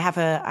have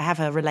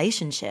a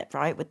relationship,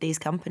 right, with these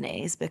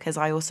companies, because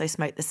I also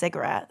smoke the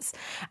cigarettes.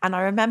 And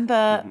I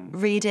remember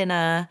reading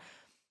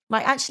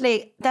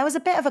actually, there was a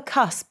bit of a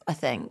cusp, I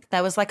think.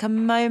 There was a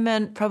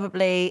moment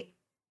probably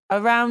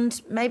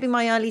around maybe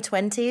my early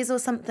 20s or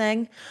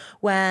something,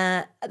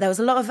 where there was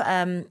a lot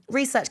of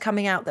research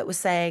coming out that was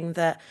saying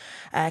that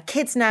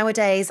kids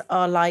nowadays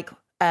are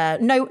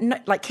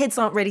kids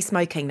aren't really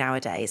smoking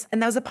nowadays.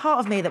 And there was a part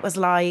of me that was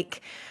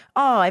like,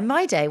 oh, in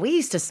my day, we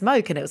used to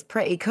smoke and it was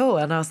pretty cool.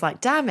 And I was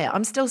like, damn it,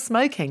 I'm still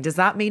smoking. Does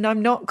that mean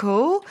I'm not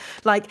cool?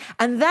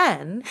 And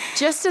then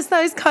just as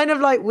those kind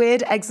of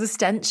weird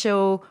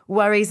existential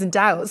worries and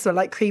doubts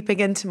were creeping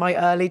into my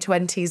early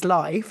 20s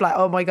life,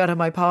 oh my God, am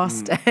I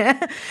past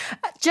it?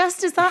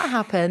 Just as that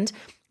happened,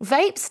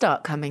 vapes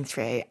start coming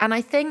through. And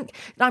I think,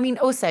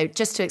 also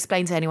just to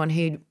explain to anyone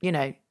who,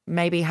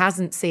 maybe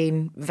hasn't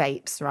seen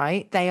vapes,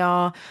 right?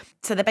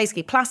 They're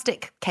basically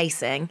plastic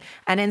casing,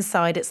 and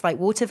inside it's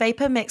water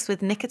vapor mixed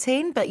with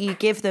nicotine, but you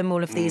give them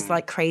all of these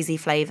crazy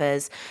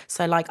flavors.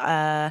 So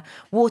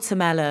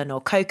watermelon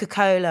or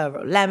Coca-Cola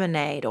or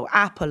lemonade or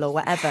apple or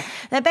whatever.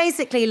 They're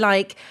basically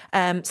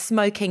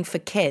smoking for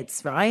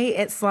kids, right?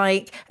 It's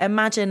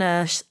imagine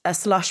a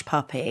slush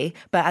puppy,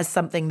 but as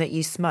something that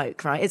you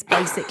smoke, right? It's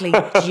basically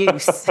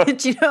juice.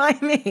 Do you know what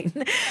I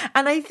mean?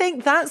 And I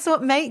think that's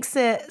what makes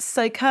it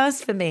so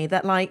cursed for me, me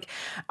that like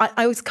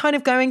I was kind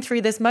of going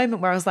through this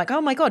moment where I was like,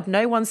 oh my God,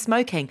 no one's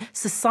smoking.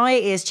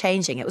 Society is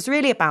changing. It was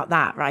really about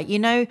that, right? You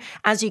know,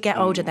 as you get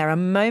older, there are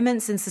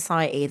moments in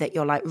society that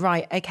you're like,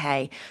 right,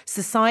 okay,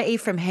 society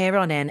from here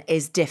on in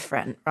is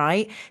different,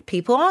 right?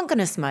 People aren't going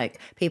to smoke.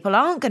 People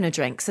aren't going to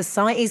drink.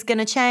 Society's going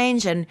to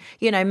change. And,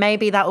 you know,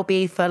 maybe that will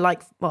be for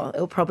like, well,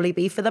 it'll probably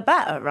be for the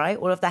better, right?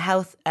 All of the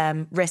health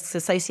risks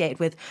associated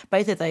with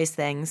both of those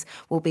things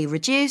will be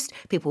reduced.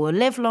 People will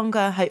live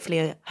longer.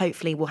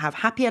 Hopefully we'll have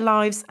happier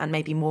lives and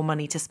maybe more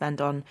money to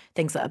spend on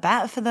things that are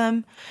better for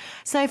them.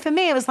 So for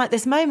me, it was like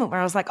this moment where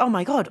I was like, oh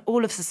my God,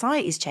 all of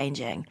society is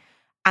changing.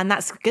 And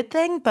that's a good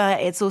thing, but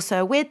it's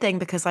also a weird thing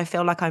because I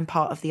feel like I'm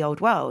part of the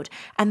old world.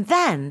 And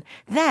then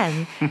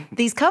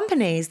these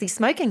companies, these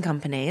smoking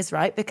companies,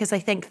 right? Because I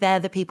think they're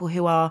the people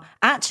who are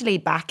actually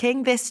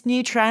backing this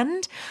new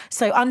trend.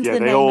 So under the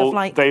name of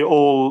like... They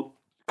all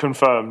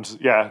confirmed,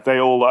 they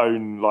all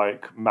own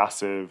like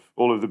massive,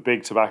 all of the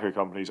big tobacco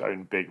companies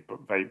own big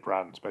vape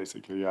brands,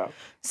 basically, yeah.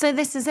 So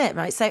this is it,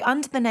 right? So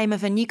under the name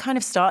of, and you kind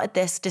of started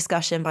this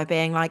discussion by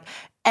being like,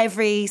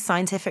 every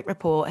scientific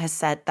report has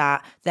said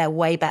that they're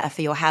way better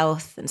for your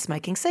health than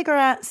smoking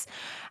cigarettes.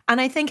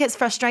 And I think it's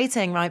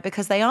frustrating, right?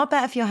 Because they are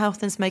better for your health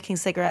than smoking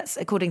cigarettes,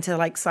 according to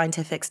like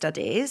scientific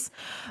studies.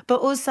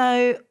 But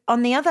also,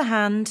 on the other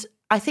hand,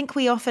 I think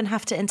we often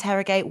have to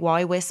interrogate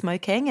why we're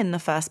smoking in the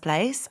first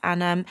place.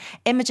 And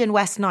Imogen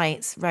West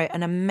Knights wrote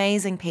an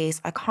amazing piece,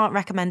 I can't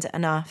recommend it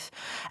enough,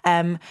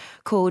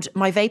 called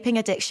My Vaping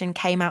Addiction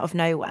Came Out of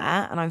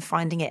Nowhere and I'm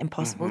Finding It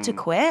Impossible to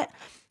Quit.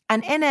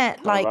 And in it,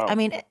 I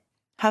mean,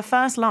 her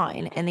first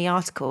line in the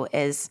article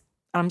is,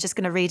 I'm just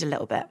going to read a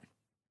little bit.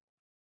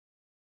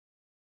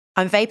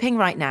 I'm vaping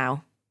right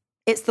now.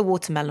 It's the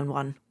watermelon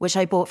one, which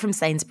I bought from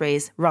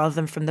Sainsbury's rather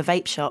than from the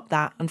vape shop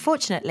that,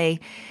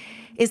 unfortunately,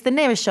 is the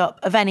nearest shop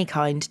of any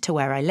kind to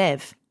where I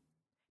live.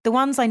 The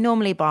ones I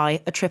normally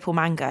buy are triple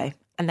mango.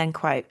 And then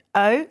quote,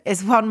 oh,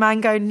 is one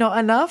mango not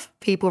enough?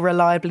 People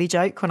reliably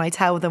joke when I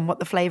tell them what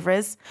the flavour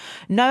is.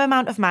 No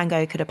amount of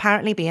mango could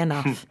apparently be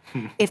enough.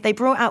 If they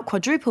brought out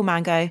quadruple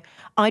mango,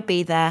 I'd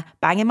be there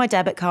banging my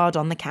debit card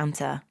on the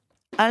counter.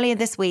 Earlier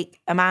this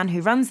week, a man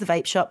who runs the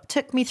vape shop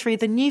took me through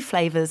the new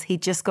flavours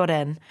he'd just got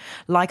in,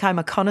 like I'm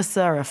a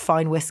connoisseur of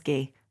fine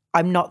whiskey.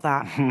 I'm not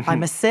that.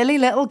 I'm a silly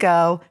little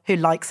girl who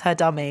likes her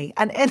dummy.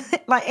 And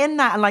in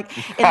that, and like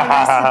in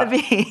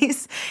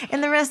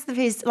the rest of the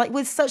piece, like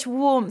with such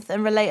warmth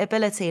and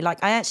relatability,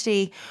 like I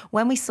actually,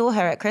 when we saw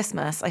her at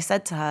Christmas, I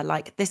said to her,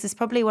 like, this is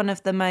probably one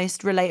of the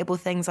most relatable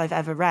things I've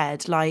ever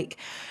read. Like,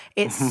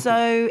 it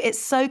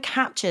so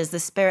captures the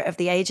spirit of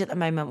the age at the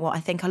moment, what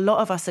I think a lot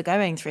of us are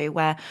going through,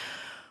 where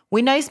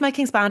we know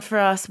smoking's bad for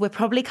us. We're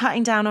probably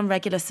cutting down on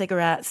regular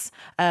cigarettes,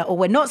 or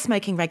we're not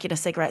smoking regular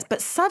cigarettes.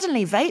 But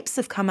suddenly vapes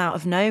have come out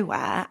of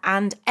nowhere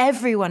and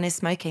everyone is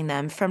smoking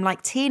them, from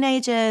like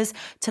teenagers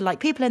to like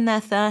people in their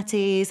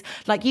 30s.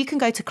 Like you can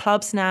go to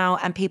clubs now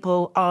and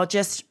people are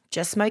just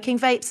smoking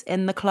vapes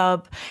in the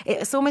club.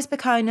 It's almost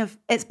become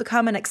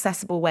an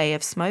accessible way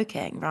of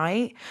smoking,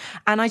 right?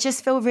 And I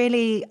just feel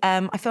really,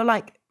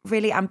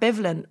 really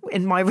ambivalent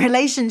in my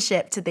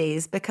relationship to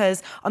these,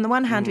 because on the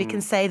one hand we can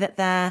say that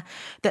they're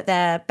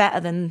better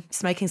than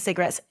smoking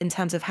cigarettes in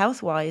terms of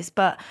health wise,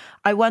 but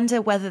I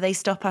wonder whether they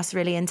stop us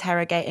really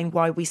interrogating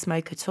why we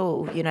smoke at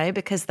all, you know,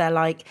 because they're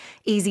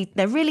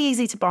really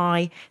easy to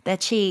buy, they're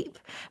cheap.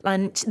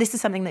 And this is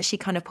something that she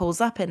kind of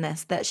pulls up in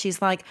this, that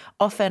she's like,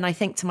 often I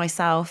think to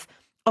myself,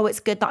 oh,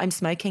 it's good that I'm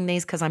smoking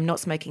these because I'm not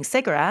smoking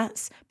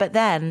cigarettes. But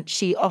then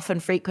she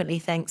frequently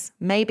thinks,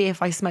 maybe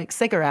if I smoke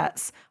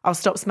cigarettes, I'll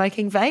stop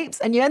smoking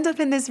vapes. And you end up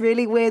in this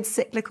really weird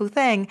cyclical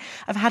thing.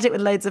 I've had it with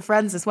loads of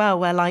friends as well,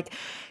 where like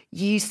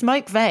you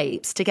smoke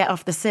vapes to get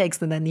off the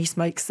cigs and then you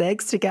smoke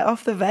cigs to get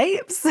off the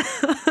vapes.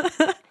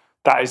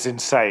 That is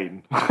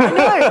insane.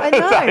 I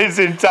know. That is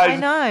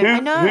insane. I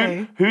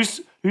know.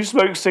 Who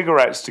smokes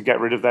cigarettes to get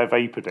rid of their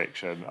vape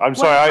addiction? I'm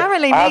sorry. Well,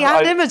 apparently me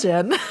and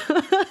Imogen.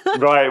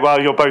 Right. Well,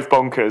 you're both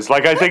bonkers.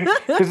 Like I think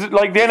because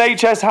like the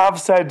NHS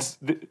have said,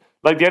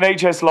 like the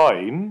NHS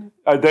line.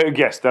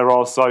 Yes,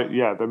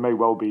 there may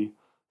well be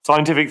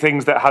scientific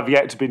things that have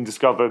yet to been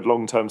discovered,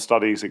 long-term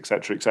studies,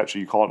 etc., etc.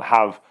 You can't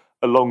have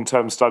a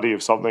long-term study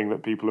of something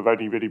that people have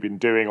only really been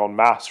doing en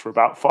masse for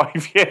about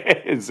 5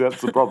 years.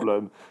 That's the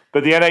problem.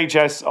 But the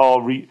NHS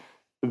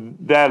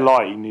their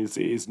line is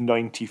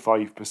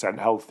 95%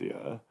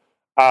 healthier,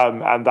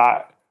 and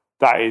that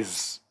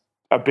is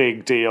a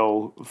big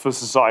deal for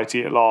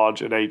society at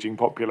large, an aging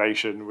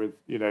population with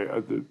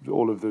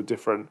all of the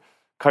different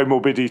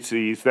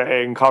comorbidities that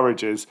it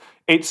encourages.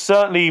 It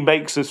certainly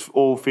makes us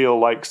all feel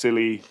like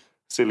silly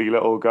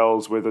little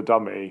girls with a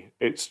dummy.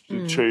 It's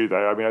true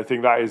though. I mean, I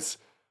think this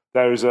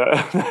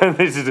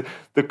is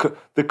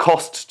the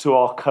cost to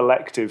our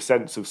collective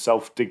sense of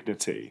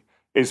self-dignity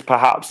is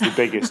perhaps the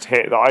biggest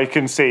hit that I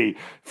can see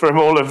from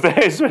all of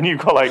this, when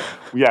you've got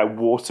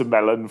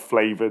watermelon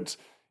flavoured,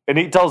 and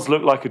it does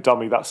look like a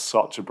dummy. That's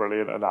such a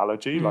brilliant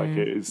analogy.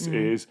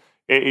 It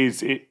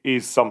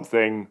is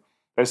something.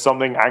 There's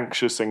something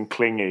anxious and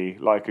clingy,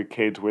 like a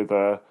kid with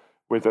a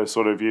with a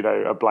sort of,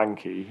 a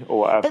blankie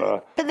or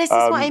whatever. But this is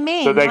what I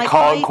mean. That they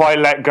can't quite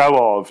let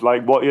go of.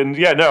 Like what? And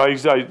I totally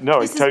see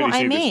this is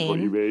what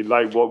you mean.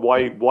 Like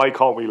why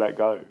can't we let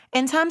go?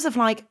 In terms of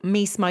like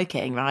me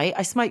smoking, right?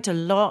 I smoked a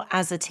lot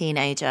as a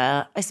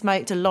teenager. I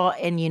smoked a lot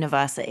in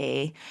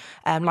university,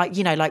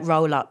 like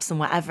roll-ups and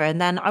whatever. And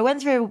then I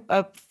went through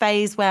a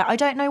phase where I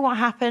don't know what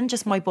happened.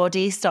 Just my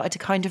body started to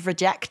kind of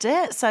reject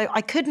it. So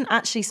I couldn't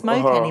actually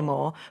smoke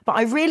anymore, but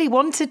I really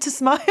wanted to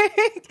smoke.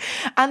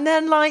 And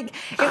then like,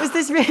 it was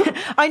this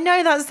I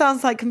know that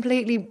sounds like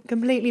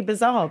completely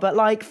bizarre, but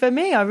like for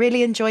me, I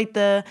really enjoyed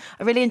the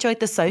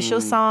social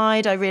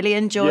side. I really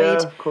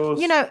enjoyed, of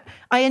course.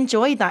 I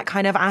enjoyed that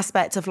kind of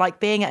aspect of like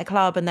being at a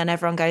club and then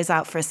everyone goes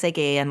out for a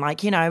ciggy and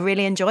like, I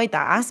really enjoyed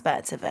that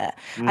aspect of it.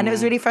 And it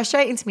was really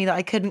frustrating to me that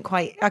I couldn't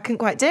quite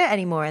do it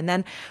anymore. And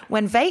then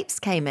when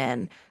vapes came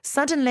in,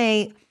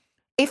 suddenly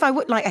if I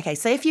would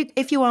so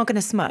if you are going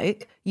to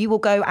smoke, you will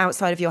go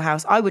outside of your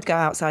house. I would go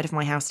outside of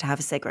my house to have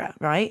a cigarette,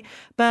 right?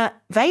 But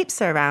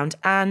vapes are around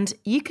and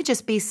you could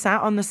just be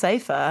sat on the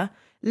sofa,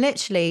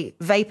 literally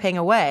vaping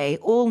away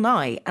all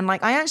night. And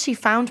like, I actually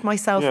found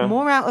myself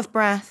more out of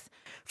breath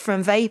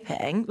from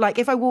vaping. Like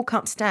if I walk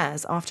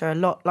upstairs after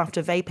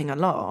vaping a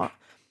lot,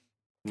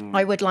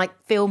 I would like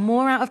feel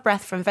more out of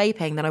breath from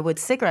vaping than I would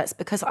cigarettes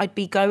because I'd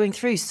be going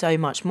through so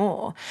much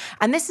more.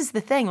 And this is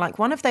the thing, like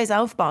one of those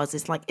Elf bars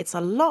is like, it's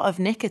a lot of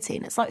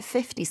nicotine. It's like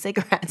 50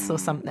 cigarettes or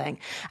something.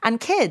 And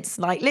kids,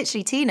 like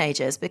literally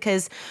teenagers,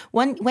 because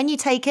when you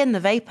take in the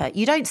vapor,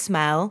 you don't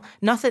smell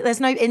nothing. There's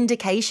no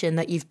indication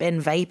that you've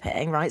been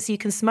vaping, right? So you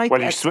can smoke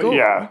at school.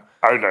 Yeah.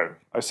 Oh no,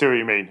 I see what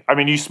you mean. I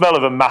mean, you smell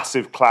of a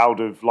massive cloud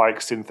of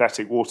like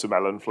synthetic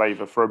watermelon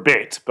flavour for a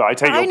bit, but I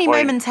take your only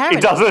point. Momentarily.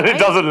 It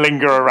doesn't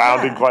linger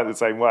around in quite the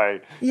same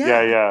way.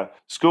 Yeah.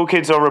 School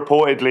kids are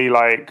reportedly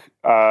like,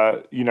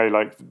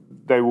 like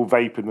they will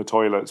vape in the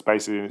toilets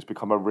basically, and it's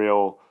become a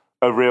real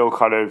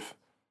kind of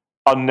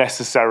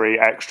unnecessary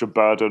extra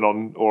burden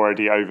on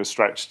already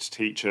overstretched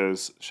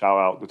teachers. Shout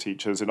out the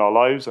teachers in our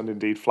lives and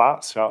indeed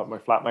flats. Shout out my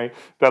flatmate.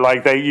 They're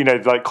like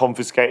like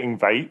confiscating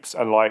vapes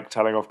and like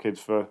telling off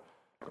kids for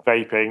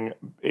vaping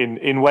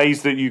in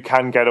ways that you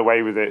can get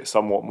away with it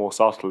somewhat more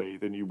subtly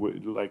than you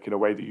would, like in a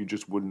way that you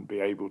just wouldn't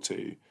be able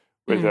to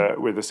with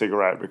a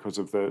cigarette because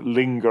of the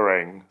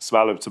lingering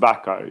smell of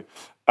tobacco.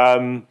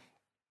 I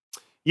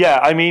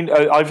mean,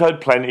 I've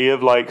heard plenty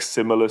of like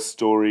similar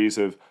stories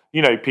of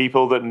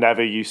people that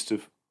never used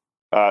to,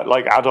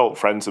 like adult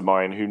friends of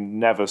mine who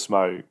never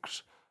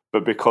smoked,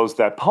 but because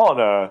their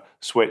partner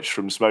switched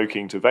from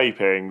smoking to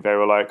vaping, they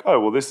were like, oh,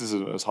 well, this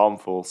isn't as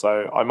harmful,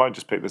 so I might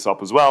just pick this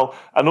up as well.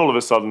 And all of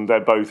a sudden, they're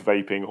both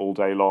vaping all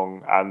day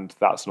long, and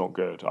that's not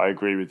good. I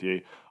agree with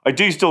you. I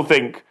do still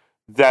think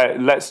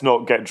that let's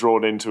not get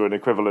drawn into an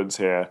equivalence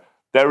here.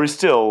 There is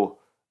still...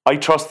 I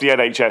trust the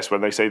NHS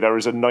when they say there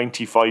is a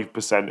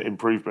 95%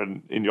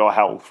 improvement in your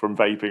health from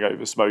vaping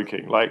over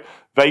smoking. Like,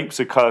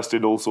 vapes are cursed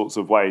in all sorts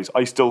of ways.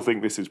 I still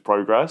think this is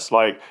progress.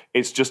 Like,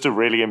 it's just a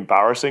really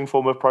embarrassing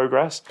form of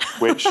progress,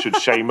 which should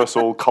shame us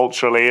all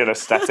culturally and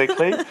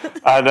aesthetically.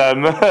 And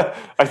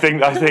I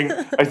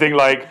think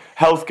like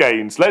health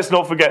gains. Let's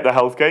not forget the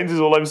health gains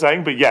is all I'm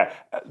saying. But yeah,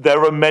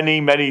 there are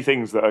many, many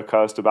things that are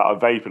cursed about a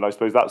vape, and I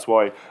suppose that's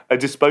why a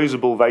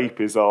disposable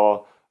vape is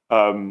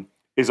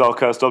our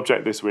cursed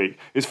object this week.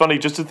 It's funny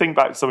just to think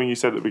back to something you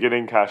said at the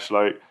beginning, Cash,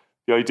 like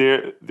the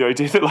idea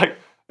that like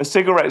a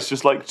cigarette is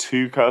just like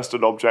too cursed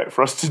an object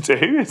for us to do.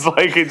 It's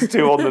like it's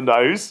too on the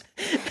nose.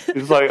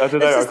 It's like, I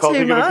don't know, I can't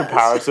think of a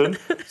comparison.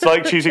 It's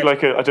like choosing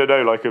like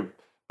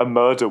a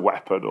murder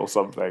weapon or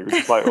something.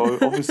 It's like, well,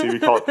 obviously we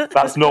can't,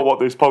 that's not what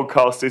this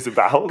podcast is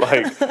about.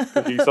 Like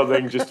thinking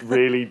something just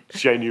really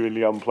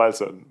genuinely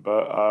unpleasant.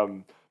 But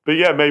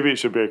yeah, maybe it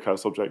should be a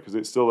cursed object because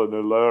it's still an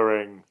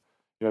alluring,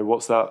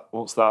 what's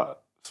that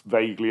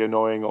vaguely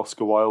annoying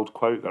Oscar Wilde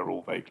quote? They're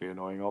all vaguely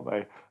annoying, aren't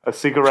they? A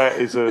cigarette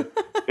is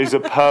a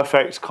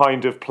perfect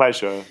kind of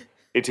pleasure.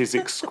 It is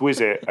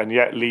exquisite and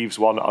yet leaves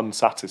one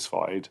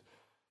unsatisfied.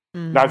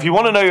 Now, if you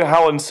want to know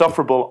how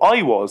insufferable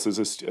I was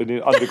as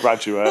an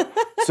undergraduate,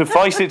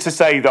 suffice it to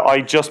say that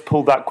I just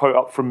pulled that quote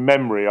up from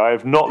memory. I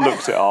have not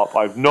looked it up.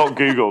 I've not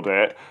Googled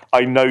it.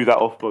 I know that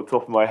off the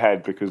top of my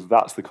head because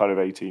that's the kind of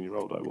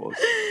 18-year-old I was.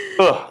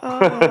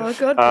 Oh,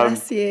 God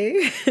bless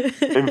you.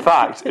 In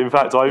fact,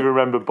 I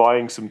remember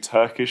buying some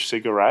Turkish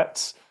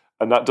cigarettes,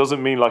 and that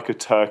doesn't mean like a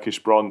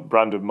Turkish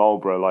brand of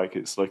Marlboro. Like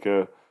it's like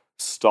a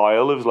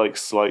style of like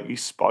slightly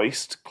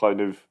spiced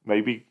kind of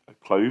maybe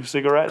clove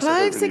cigarettes.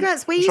 Clove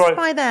cigarettes, we used to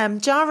buy them.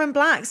 Jar and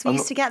Blacks, we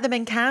used to get them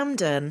in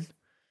Camden.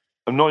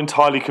 I'm not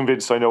entirely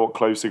convinced I know what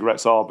clove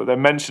cigarettes are, but they're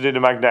mentioned in a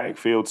Magnetic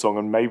Field song,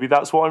 and maybe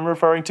that's what I'm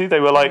referring to. They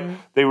were like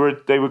they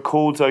were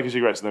called Turkish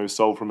cigarettes, and they were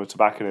sold from a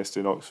tobacconist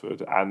in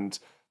Oxford, and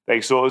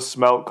they sort of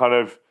smelt kind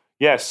of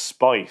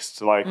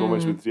spiced, like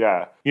almost with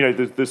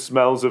the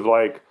smells of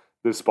like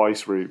the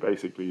spice root,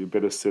 basically a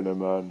bit of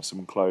cinnamon,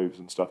 some cloves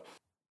and stuff.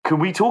 Can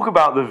we talk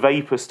about the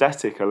vape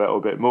aesthetic a little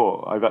bit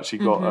more? I've actually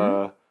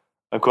got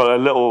I've got a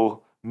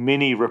little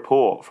mini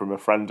report from a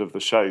friend of the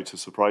show to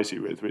surprise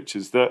you with, which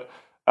is that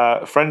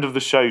a friend of the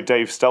show,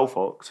 Dave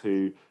Stelfox,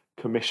 who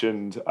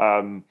commissioned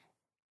an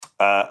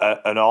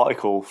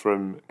article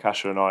from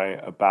Kasha and I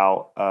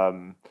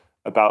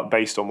about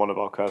based on one of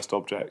our Cursed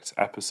Objects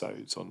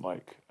episodes on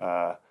like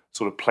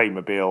sort of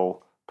Playmobil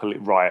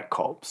riot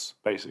cops,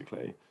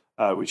 basically,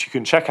 which you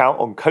can check out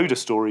on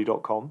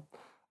codastory.com.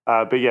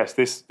 But yes,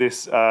 this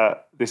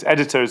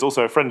editor is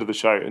also a friend of the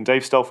show, and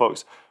Dave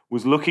Stelfox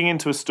was looking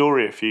into a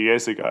story a few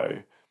years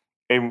ago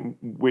in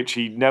which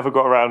he never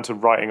got around to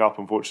writing up,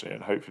 unfortunately,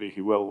 and hopefully he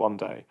will one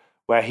day,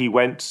 where he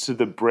went to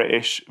the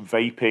British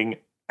Vaping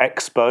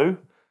Expo,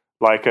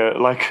 like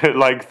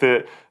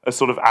a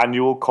sort of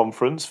annual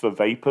conference for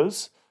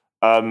vapors,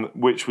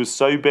 which was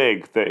so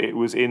big that it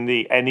was in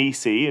the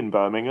NEC in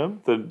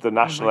Birmingham, the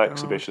National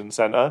Exhibition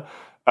Centre.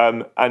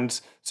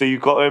 And so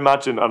you've got to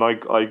imagine, and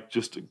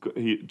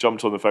he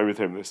jumped on the phone with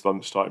him this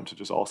lunchtime to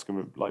just ask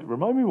him, like,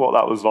 remind me what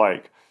that was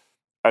like.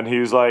 And he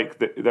was like,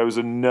 there was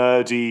a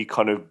nerdy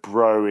kind of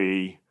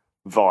bro-y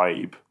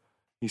vibe.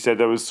 He said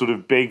there was sort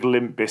of big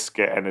Limp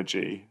Bizkit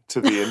energy to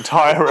the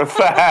entire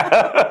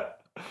affair.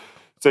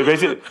 So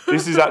basically,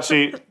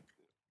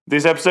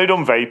 this episode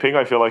on vaping,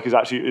 I feel like, is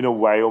actually in a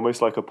way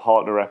almost like a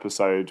partner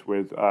episode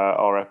with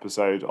our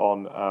episode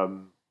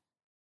on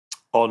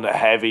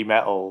heavy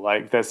metal.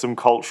 Like, there's some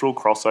cultural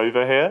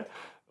crossover here.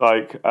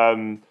 Like,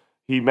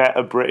 he met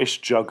a British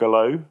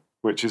juggalo,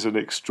 which is an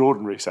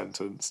extraordinary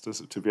sentence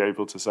to be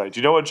able to say. Do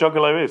you know what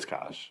juggalo is,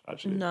 Cash,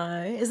 actually?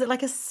 No. Is it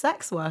like a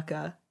sex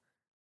worker?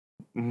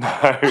 No.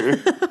 I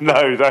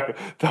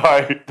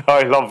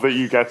love that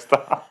you guessed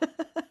that.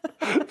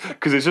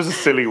 Because it's just a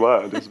silly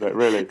word, isn't it,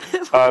 really?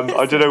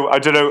 I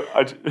don't know.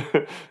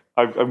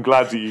 I'm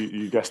glad that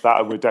you guessed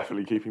that, and we're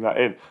definitely keeping that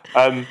in.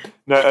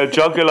 No, a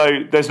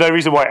juggalo, there's no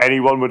reason why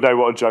anyone would know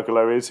what a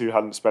juggalo is who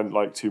hadn't spent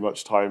like too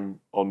much time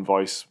on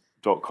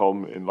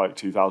Vice.com in like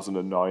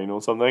 2009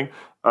 or something.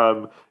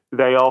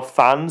 They are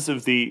fans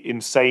of the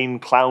Insane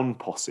Clown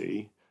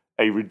Posse,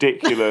 a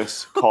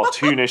ridiculous,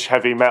 cartoonish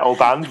heavy metal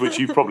band, which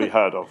you've probably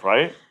heard of,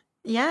 right?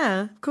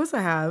 Yeah, of course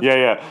I have.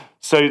 Yeah.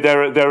 So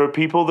there are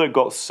people that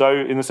got so,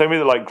 in the same way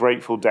that like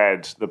Grateful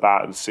Dead, the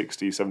band, 60s,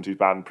 70s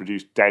band,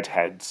 produced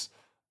Deadheads,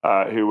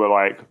 who were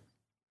like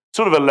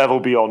sort of a level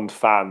beyond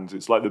fans.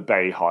 It's like the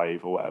Bay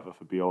Hive or whatever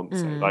for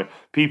Beyonce. Like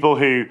people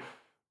who,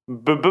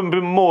 but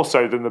more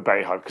so than the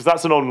Bay Hive, because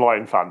that's an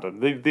online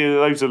fandom.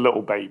 Those are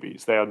little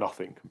babies. They are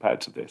nothing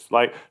compared to this.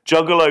 Like,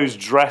 juggalos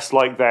dress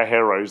like their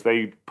heroes.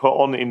 They put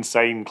on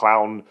insane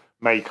clown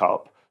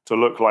makeup to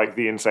look like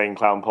the Insane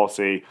Clown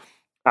Posse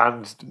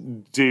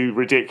and do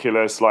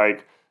ridiculous,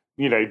 like,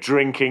 you know,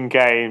 drinking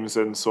games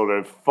and sort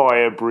of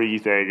fire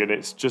breathing. And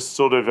it's just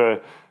sort of a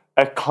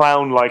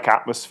clown-like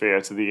atmosphere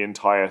to the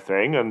entire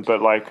thing,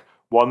 but like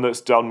one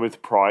that's done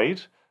with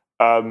pride.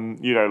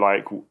 You know,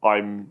 like,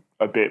 I'm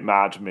a bit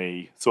mad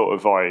me sort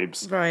of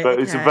vibes. Right, but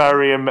okay.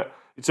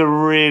 it's a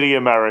really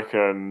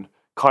American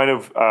kind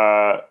of,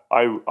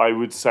 I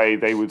would say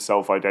they would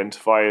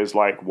self-identify as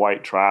like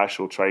white trash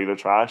or trailer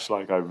trash.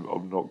 Like,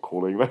 I'm not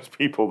calling those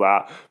people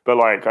that, but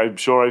like, I'm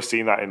sure I've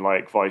seen that in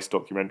like Vice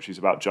documentaries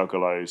about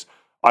juggalos.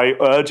 I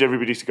urge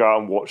everybody to go out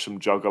and watch some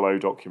juggalo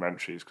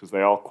documentaries because they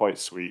are quite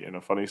sweet in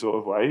a funny sort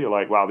of way. You're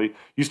like, wow,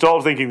 you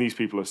start thinking these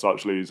people are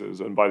such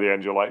losers, and by the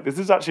end you're like, this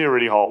is actually a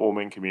really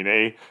heartwarming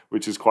community,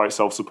 which is quite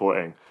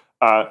self-supporting.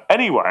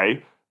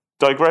 Anyway,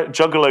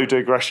 juggalo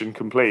digression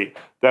complete.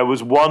 There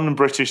was one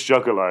British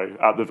juggalo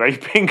at the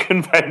vaping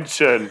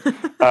convention,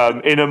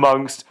 in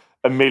amongst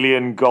a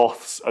million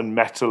goths and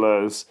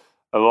metalers,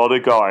 a lot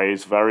of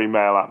guys, very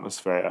male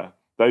atmosphere.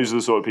 Those are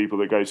the sort of people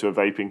that go to a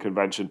vaping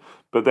convention.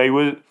 But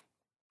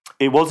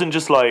it wasn't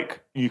just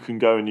like you can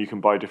go and you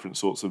can buy different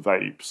sorts of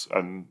vapes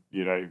and,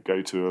 you know,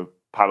 go to a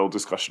panel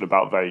discussion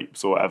about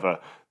vapes or whatever.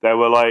 There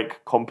were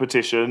like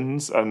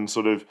competitions and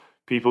sort of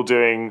people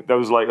there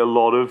was like a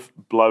lot of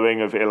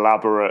blowing of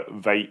elaborate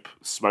vape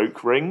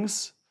smoke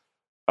rings.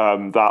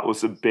 That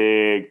was a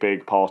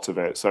big part of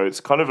it. So it's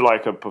kind of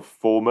like a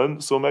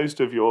performance almost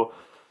of your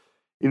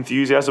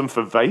enthusiasm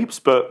for vapes.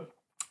 But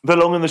the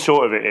long and the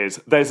short of it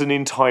is there's an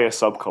entire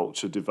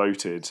subculture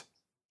devoted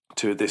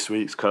to this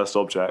week's Cursed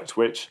Object,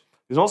 which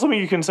is not something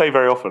you can say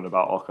very often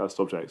about our Cursed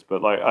Objects.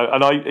 But like,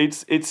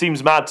 it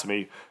seems mad to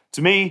me.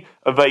 To me,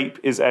 a vape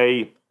is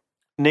a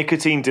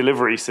nicotine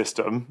delivery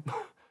system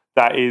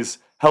that is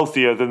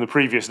healthier than the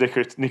previous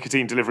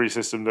nicotine delivery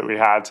system that we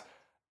had,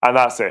 and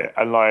that's it.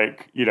 And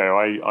like, you know,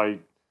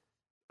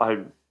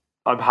 I'm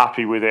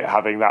happy with it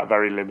having that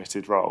very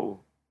limited role.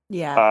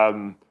 Yeah.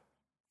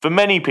 For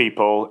many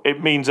people,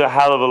 it means a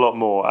hell of a lot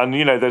more. And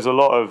you know, there's a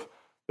lot of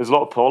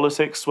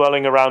politics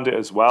swirling around it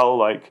as well.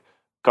 Like,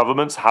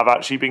 governments have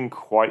actually been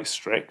quite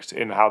strict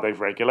in how they've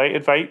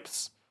regulated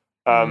vapes,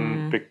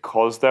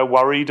 because they're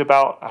worried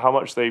about how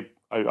much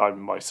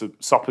my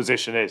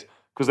supposition is,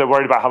 because they're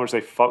worried about how much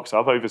they fucked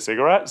up over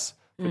cigarettes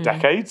for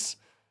decades.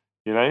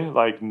 You know,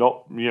 like,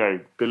 not, you know,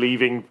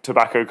 believing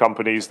tobacco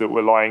companies that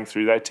were lying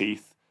through their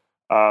teeth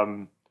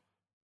about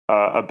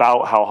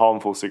how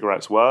harmful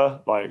cigarettes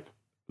were. Like,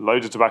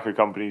 loads of tobacco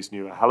companies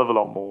knew a hell of a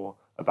lot more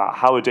about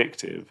how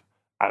addictive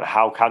and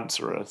how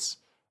cancerous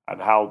and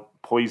how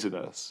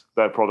poisonous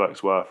their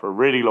products were for a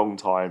really long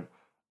time.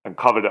 and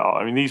covered it up.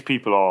 I mean, these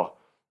people are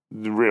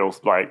the real,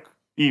 like,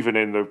 even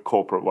in the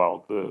corporate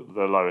world, the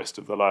lowest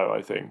of the low,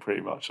 I think,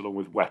 pretty much, along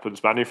with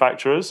weapons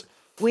manufacturers.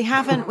 We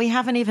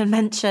haven't even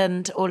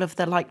mentioned all of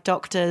the like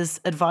doctors'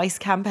 advice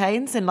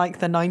campaigns in like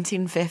the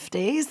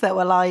 1950s that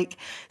were like,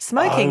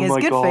 smoking is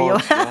good for your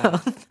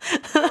health.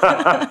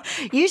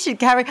 You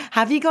should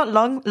have you got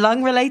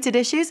lung related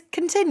issues?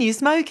 Continue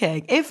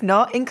smoking. If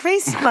not,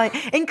 increase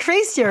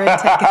your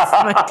intake of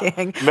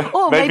smoking.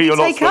 Or maybe you're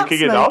take not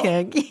smoking up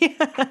smoking.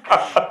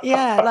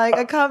 Yeah, like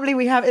I can't believe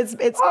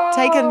it's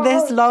taken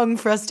this long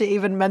for us to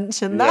even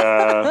mention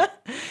that.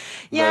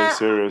 Yeah. No,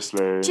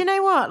 seriously. Do you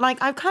know what?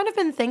 Like, I've kind of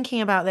been thinking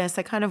about this.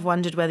 I kind of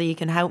wondered whether you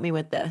can help me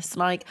with this.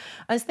 Like,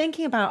 I was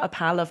thinking about a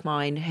pal of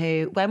mine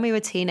who, when we were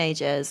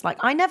teenagers, like,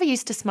 I never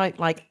used to smoke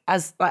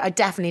I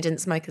definitely didn't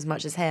smoke as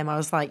much as him. I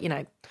was like,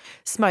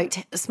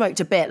 smoked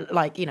a bit,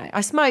 like,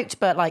 I smoked,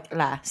 but like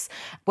less.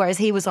 Whereas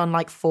he was on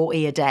like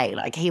 40 a day.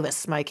 Like, he was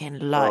smoking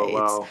loads.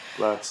 Oh, wow.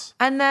 Less.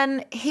 And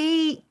then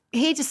he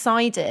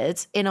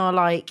decided in our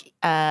like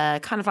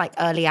kind of like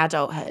early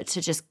adulthood to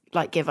just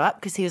like give up,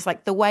 because he was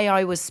like, the way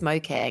I was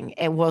smoking,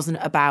 it wasn't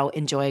about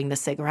enjoying the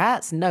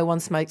cigarettes. No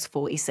one smokes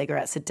 40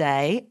 cigarettes a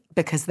day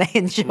because they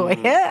enjoy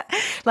it.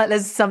 Like,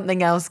 there's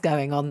something else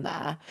going on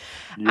there.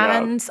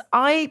 Yeah. And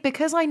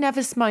because I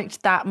never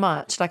smoked that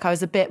much, like I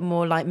was a bit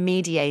more like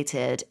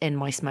mediated in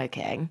my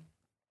smoking.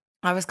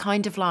 I was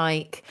kind of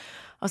like,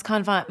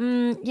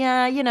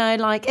 yeah,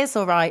 like it's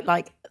all right.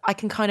 Like, I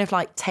can kind of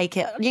like take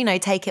it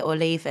or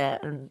leave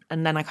it. And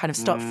then I kind of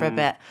stopped for a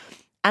bit.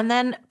 And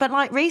then, but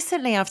like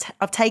recently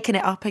I've taken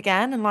it up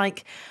again, and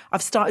like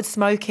I've started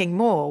smoking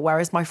more,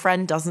 whereas my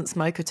friend doesn't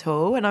smoke at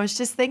all. And I was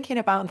just thinking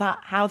about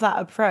how that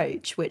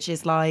approach, which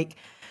is like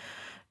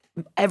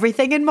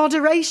everything in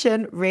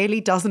moderation, really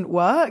doesn't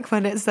work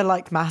when it's a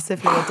like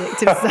massively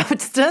addictive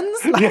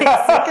substance like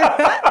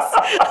cigarettes.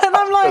 And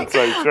I'm like,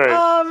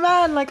 oh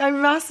man, like I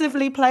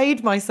massively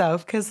played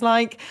myself, because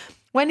like,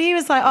 when he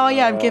was like, oh,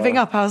 yeah, I'm giving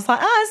up, I was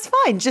like, it's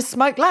fine, just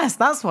smoke less.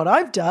 That's what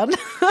I've done.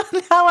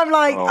 Now I'm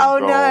like, oh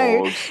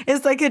no.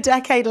 It's like a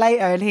decade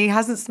later and he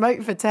hasn't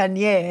smoked for 10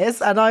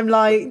 years. And I'm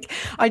like,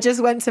 I just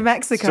went to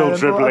Mexico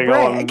still and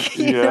bought a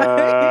brick.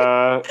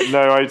 On.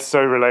 No, it's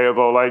so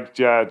relatable. Like,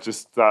 yeah,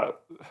 just that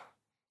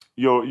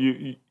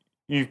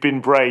you've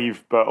been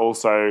brave, but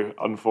also,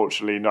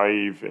 unfortunately,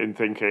 naive in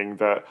thinking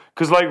that,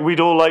 because like we'd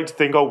all like to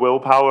think our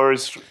willpower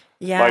is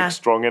like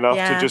strong enough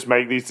to just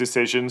make these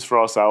decisions for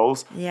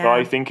ourselves. But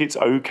I think it's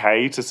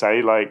okay to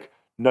say like,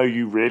 no,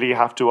 you really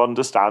have to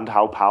understand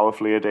how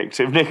powerfully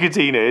addictive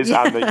nicotine is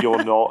and that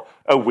you're not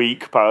a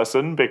weak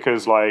person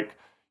because like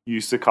you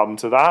succumb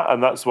to that.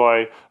 And that's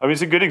why, I mean,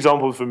 it's a good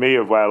example for me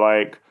of where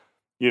like,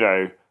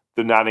 the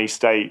nanny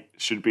state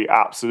should be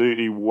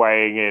absolutely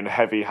weighing in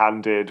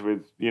heavy-handed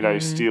with,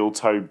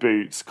 steel-toe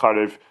boots, kind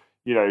of,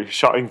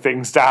 shutting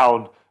things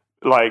down,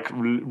 like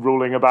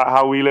ruling about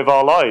how we live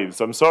our lives.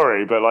 I'm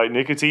sorry, but like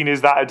nicotine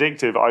is that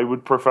addictive. I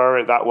would prefer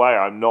it that way.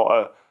 I'm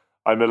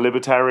a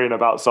libertarian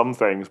about some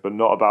things, but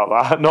not about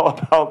that.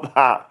 Not about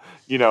that.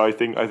 I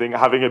think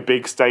having a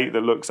big state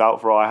that looks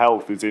out for our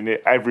health is in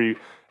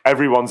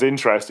everyone's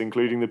interest,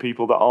 including the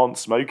people that aren't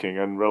smoking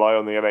and rely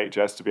on the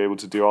NHS to be able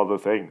to do other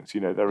things.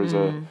 There is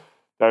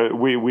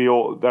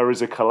there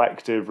is a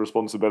collective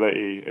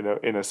responsibility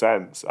in a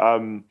sense.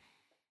 And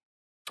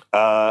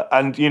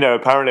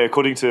apparently,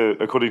 according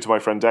to my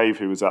friend Dave,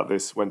 who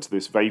went to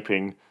this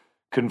vaping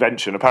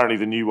convention. Apparently,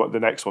 the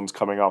next one's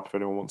coming up. If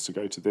anyone wants to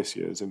go to this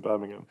year's in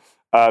Birmingham,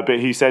 but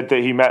he said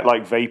that he met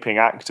like vaping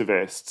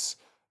activists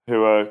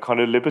who are kind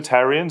of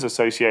libertarians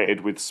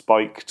associated with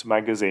Spiked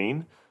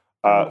magazine.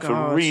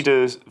 For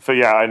readers, for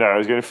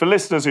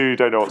listeners who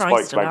don't know what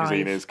Spiked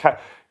magazine is.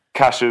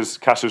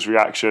 Cash's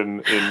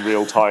reaction in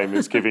real time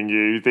is giving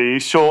you the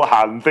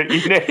shorthand that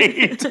you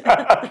need.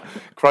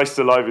 Christ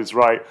alive is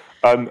right.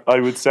 I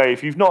would say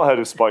if you've not heard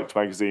of Spiked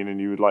magazine and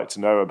you would like to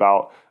know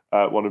about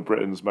one of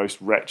Britain's most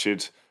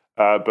wretched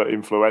but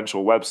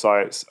influential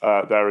websites,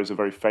 there is a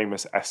very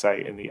famous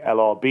essay in the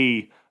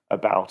LRB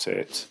about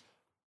it.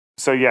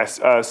 So yes,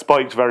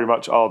 Spiked very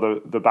much are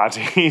the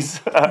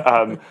baddies,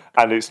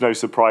 and it's no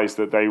surprise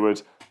that they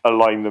would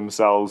align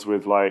themselves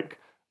with like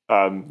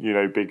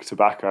big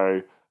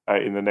tobacco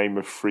in the name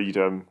of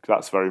freedom.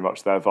 That's very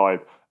much their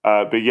vibe.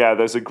 But yeah,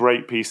 there's a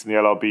great piece in the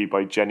LRB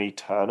by Jenny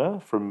Turner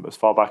from as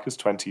far back as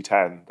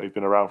 2010. They've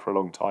been around for a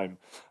long time.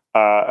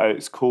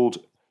 It's called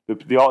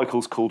the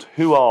article's called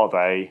 "Who Are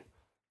They?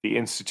 The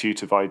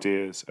Institute of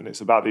Ideas," and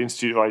it's about the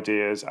Institute of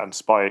Ideas and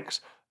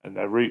Spikes and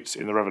their roots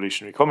in the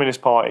Revolutionary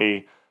Communist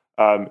Party.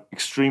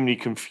 Extremely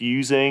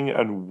confusing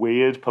and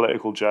weird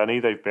political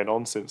journey they've been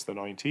on since the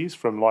 90s,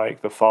 from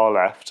like the far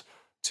left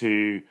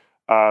to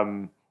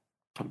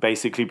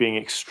basically being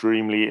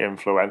extremely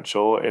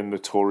influential in the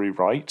Tory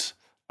right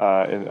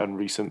and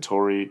recent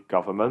Tory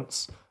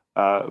governments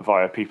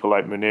via people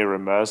like Munira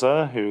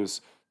Mirza,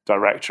 who's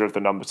director of the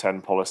Number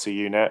 10 policy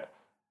unit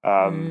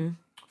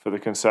for the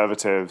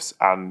Conservatives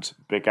and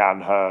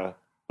began her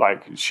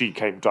Like she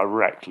came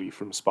directly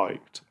from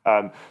Spiked.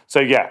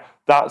 So yeah,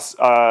 that's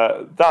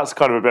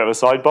kind of a bit of a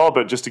sidebar,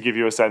 but just to give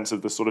you a sense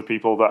of the sort of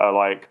people that are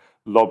like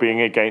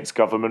lobbying against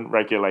government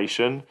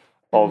regulation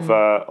of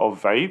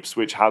vapes,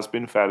 which has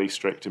been fairly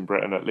strict in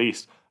Britain at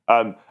least,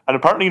 and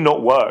apparently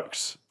not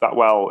worked that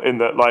well. In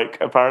that, like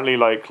apparently,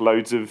 like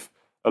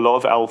a lot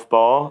of Elf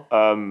Bar,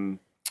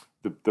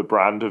 the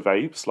brand of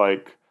vapes,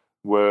 like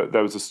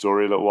there was a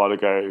story a little while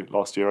ago,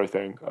 last year I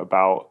think,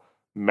 about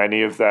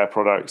many of their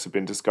products have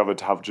been discovered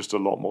to have just a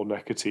lot more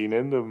nicotine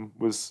in them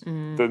was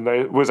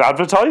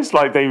advertised.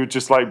 Like they were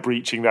just like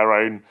breaching their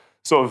own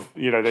sort of,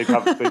 it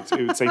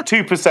would say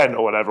 2%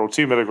 or whatever, or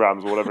 2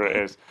 milligrams or whatever it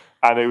is.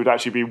 And it would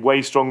actually be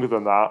way stronger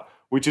than that,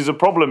 which is a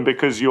problem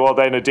because you are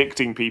then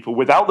addicting people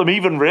without them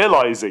even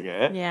realizing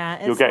it.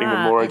 Yeah, you're getting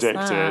them more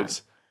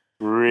addicted.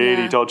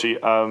 Really dodgy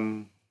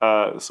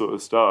sort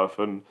of stuff.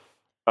 And,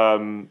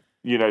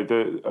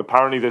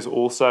 apparently there's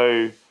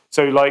also,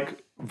 so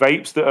like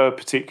vapes that are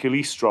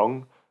particularly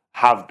strong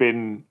have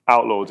been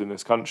outlawed in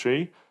this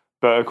country.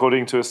 But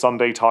according to a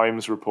Sunday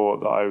Times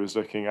report that I was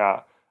looking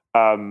at,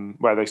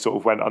 where they sort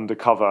of went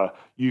undercover,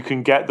 you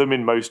can get them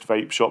in most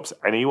vape shops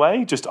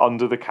anyway, just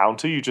under the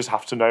counter. You just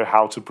have to know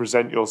how to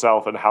present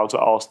yourself and how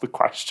to ask the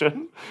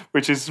question,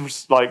 which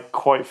is like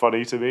quite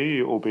funny to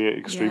me, albeit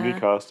extremely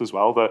cursed as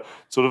well. That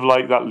sort of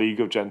like that League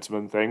of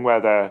Gentlemen thing where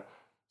they're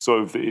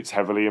sort of, it's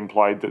heavily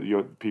implied that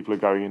people are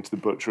going into the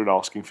butcher and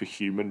asking for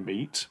human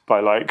meat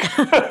by like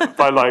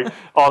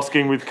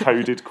asking with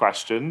coded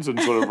questions and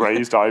sort of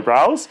raised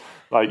eyebrows.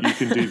 Like you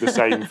can do the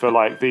same for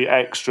like the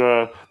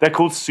extra. They're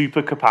called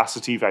super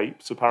capacity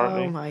vapes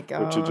apparently. Oh my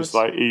god! Which are just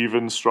like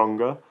even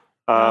stronger.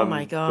 Oh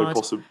my god!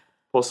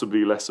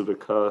 Possibly less of a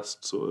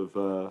cursed sort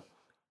of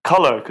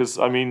color. Because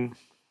I mean,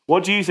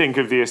 what do you think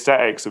of the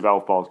aesthetics of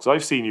Elf Bars? Because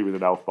I've seen you with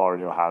an Elf Bar in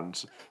your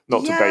hand.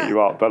 Not to bait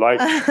you up, but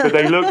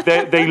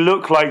they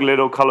look like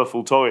little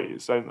colourful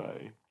toys, don't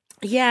they?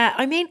 Yeah,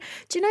 I mean,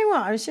 do you know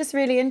what? I was just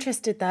really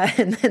interested there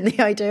in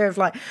the idea of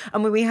like, I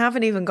mean, we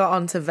haven't even got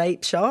onto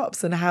vape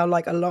shops and how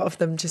like a lot of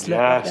them just look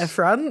like their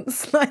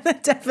fronts. Like they're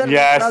definitely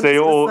fronts they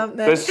all. or something.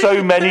 There's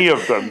so many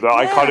of them that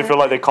I kind of feel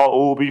like they can't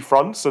all be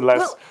fronts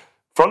unless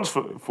fronts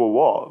for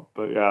what?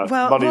 But yeah,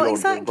 money laundering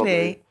exactly.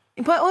 probably.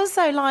 But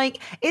also, like,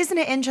 isn't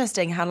it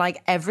interesting how,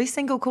 like, every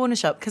single corner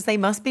shop, because they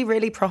must be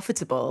really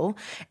profitable,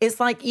 it's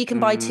like you can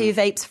buy 2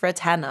 vapes for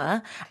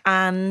 £10.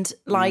 And,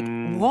 like,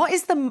 what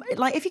is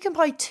if you can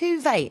buy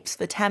 2 vapes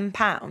for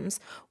 £10,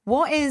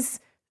 what is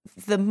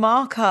the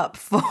markup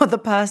for the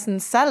person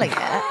selling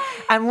it?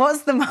 And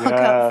what's the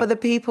markup for the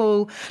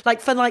people,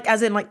 like,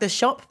 as in, like, the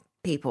shop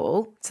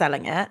people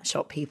selling it,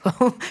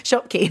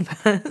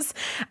 shopkeepers,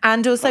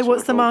 and also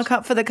what's the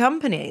markup for the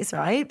companies,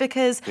 right?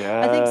 Because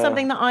I think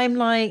something that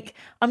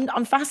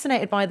I'm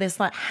fascinated by this,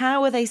 like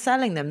how are they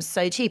selling them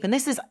so cheap? And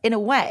this is in a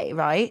way,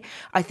 right?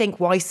 I think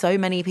why so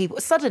many people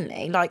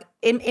suddenly, like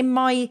in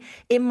my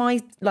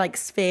like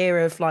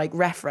sphere of like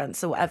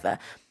reference or whatever,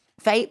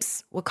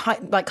 vapes were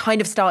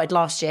kind of started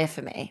last year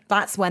for me.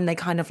 That's when they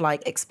kind of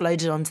like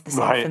exploded onto the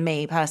scene for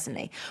me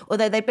personally.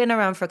 Although they've been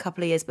around for a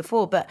couple of years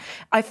before, but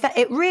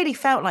it really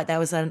felt like there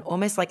was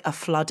almost like a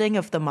flooding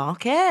of the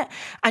market.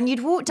 And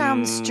you'd walk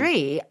down the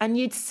street and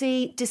you'd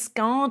see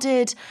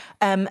discarded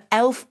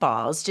Elf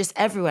bars just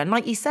everywhere. And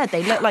like you said,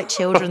 they look like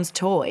children's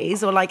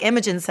toys, or like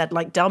Imogen said,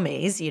 like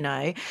dummies.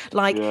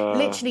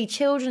 Literally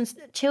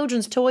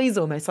children's toys,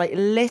 almost like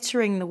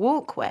littering the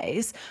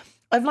walkways.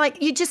 Of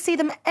like, you just see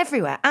them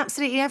everywhere,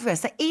 absolutely everywhere.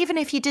 So even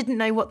if you didn't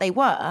know what they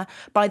were,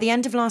 by the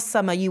end of last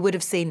summer, you would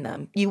have seen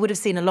them. You would have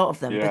seen a lot of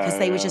them because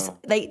they were just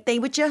they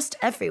were just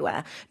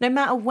everywhere. No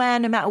matter where,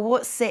 no matter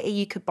what city,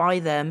 you could buy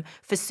them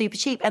for super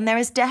cheap. And there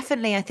is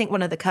definitely, I think,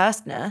 one of the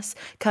cursed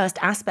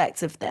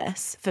aspects of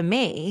this for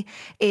me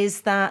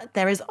is that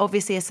there is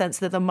obviously a sense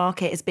that the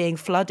market is being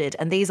flooded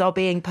and these are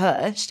being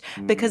pushed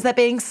because they're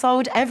being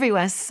sold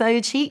everywhere so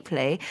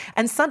cheaply.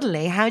 And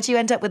suddenly, how do you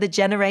end up with a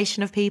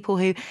generation of people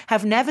who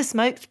have never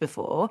smoked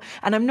before?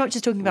 And I'm not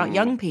just talking about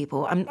young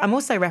people. I'm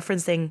also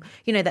referencing,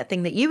 that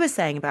thing that you were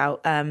saying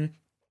about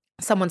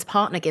someone's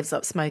partner gives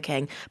up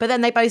smoking, but then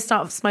they both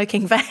start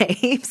smoking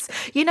vapes.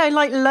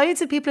 Like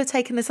loads of people have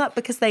taken this up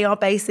because they are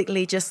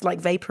basically just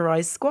like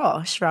vaporized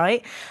squash,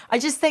 right? I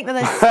just think that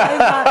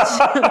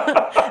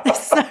there's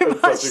so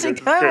much to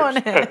go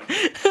on here.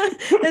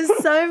 There's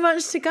so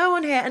much to go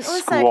on here. And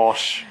also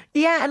squash.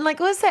 Yeah, and like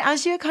also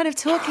as you're kind of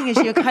talking, as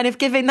you're kind of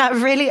giving that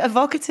really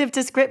evocative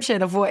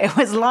description of what it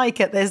was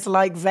like at this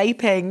like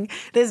vaping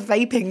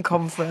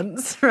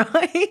conference,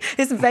 right?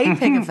 This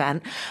vaping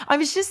event. I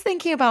was just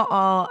thinking about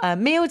our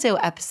meal deal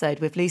episode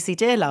with Lucy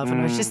Dearlove,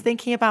 and I was just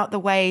thinking about the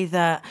way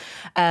that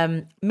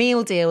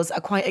meal deals are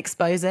quite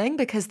exposing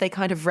because they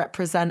kind of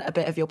represent a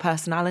bit of your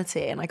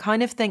personality. And I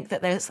kind of think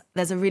that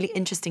there's a really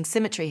interesting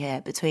symmetry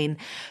here between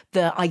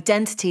the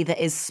identity that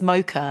is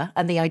smoker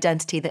and the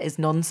identity that is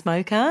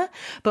non-smoker.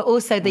 But but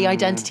also the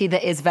identity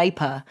that is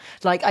vapor.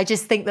 Like, I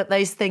just think that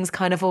those things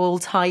kind of all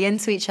tie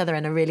into each other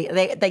in a really,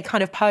 they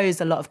kind of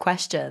pose a lot of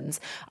questions.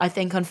 I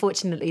think,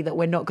 unfortunately, that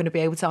we're not going to be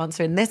able to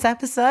answer in this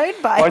episode,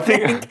 but I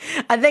think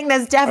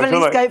there's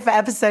definitely scope for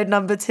episode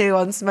number 2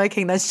 on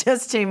smoking. There's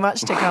just too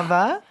much to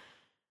cover.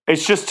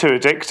 It's just too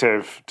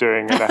addictive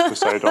doing an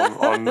episode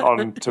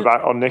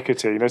on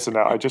nicotine, isn't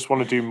it? I just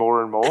want to do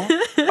more and more.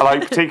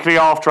 Like, particularly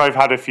after I've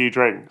had a few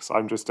drinks,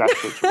 I'm just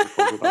desperate to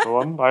record another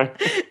one.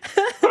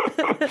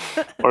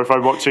 Or if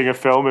I'm watching a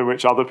film in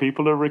which other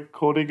people are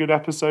recording an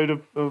episode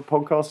of a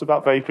podcast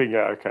about vaping,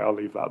 yeah, okay, I'll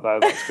leave that there.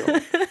 That's cool.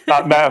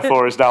 That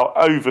metaphor is now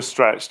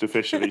overstretched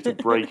officially to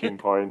breaking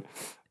point.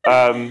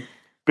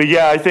 But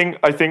yeah, I think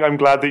I'm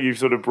glad that you've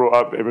sort of brought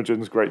up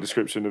Imogen's great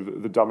description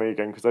of the dummy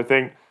again, because I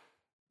think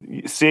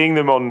seeing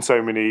them on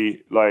so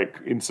many, like,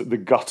 in the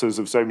gutters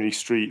of so many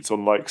streets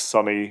on, like,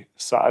 sunny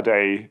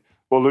Saturday,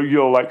 well,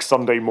 you're like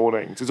Sunday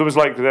mornings. It's almost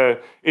like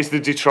it's the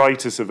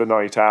detritus of a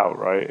night out,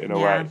 right, in a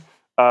way.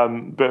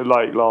 But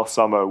like last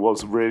summer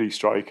was really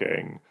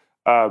striking.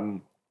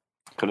 Kind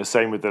of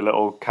same with the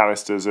little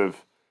canisters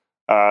of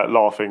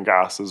laughing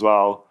gas as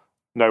well.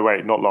 No,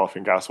 wait, not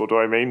laughing gas. What do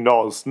I mean?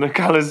 NOS. The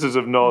canisters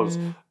of NOS.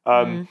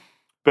 But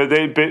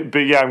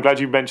yeah, I'm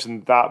glad you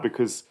mentioned that,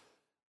 because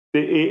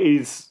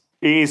it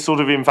is sort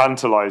of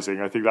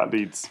infantilizing. I think that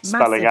needs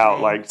spelling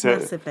out, like to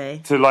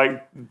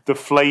like the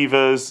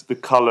flavors, the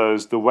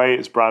colors, the way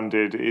it's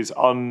branded is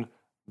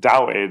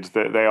undoubted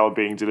that they are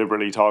being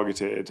deliberately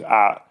targeted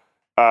at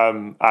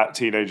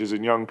teenagers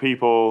and young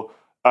people.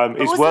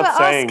 It's worth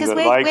saying that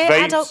we're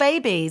vapes, adult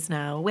babies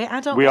now. We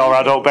are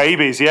adult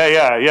babies.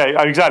 Yeah.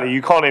 Exactly.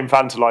 You can't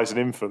infantilize an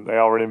infant. They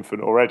are an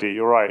infant already.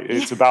 You're right.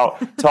 It's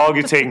about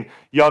targeting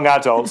young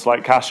adults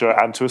like Kasia,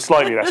 and to a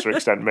slightly lesser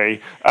extent me,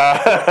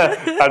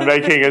 and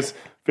making us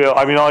feel.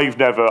 I mean, I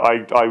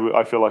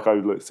feel like I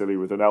would look silly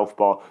with an Elf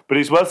bar. But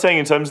it's worth saying,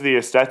 in terms of the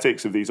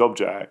aesthetics of these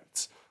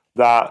objects,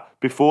 that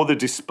before the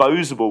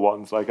disposable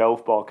ones like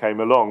Elf bar came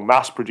along,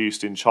 mass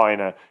produced in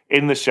China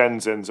in the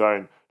Shenzhen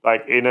zone,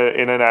 like in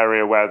an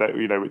area where that,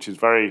 you know, which is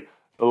very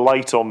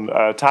light on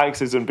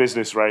taxes and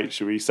business rates,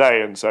 should we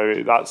say? And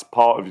so that's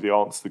part of the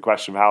answer to the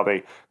question of how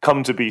they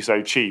come to be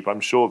so cheap. I'm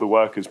sure the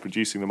workers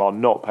producing them are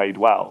not paid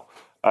well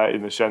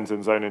in the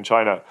Shenzhen zone in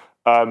China.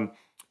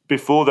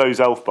 Before those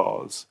Elf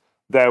bars,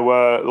 there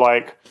were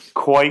like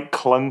quite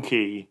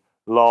clunky,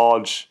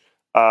 large.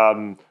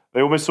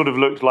 They almost sort of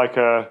looked like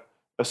a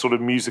sort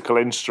of musical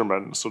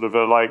instrument, sort of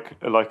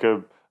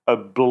a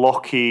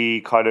blocky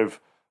kind of.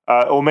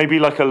 Or maybe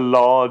like a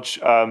large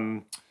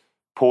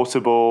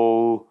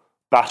portable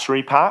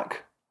battery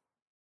pack,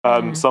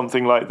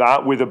 something like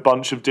that, with a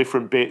bunch of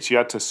different bits you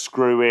had to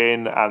screw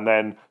in, and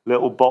then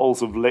little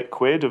bottles of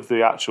liquid of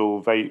the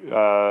actual vape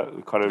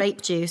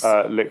vape juice.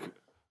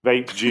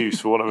 Vape juice,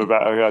 for want of a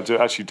better.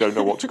 I actually don't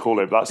know what to call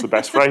it, but that's the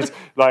best phrase.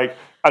 Like,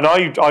 and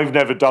I've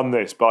never done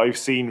this, but I've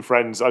seen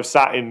friends. I've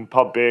sat in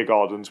pub beer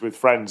gardens with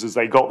friends as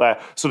they got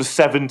their sort of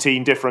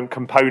 17 different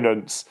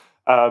components.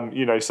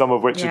 You know, some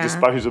of which are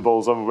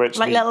disposable, some of which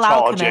like need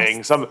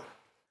charging, some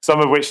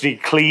of which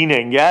need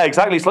cleaning. Yeah,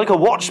 exactly. It's like a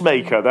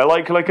watchmaker. They're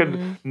like a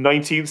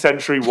 19th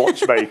century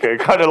watchmaker,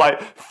 kind of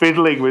like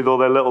fiddling with all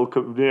their little,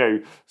 you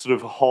know, sort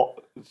of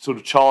hot, sort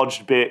of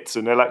charged bits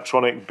and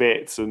electronic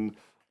bits, and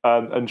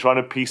trying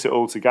to piece it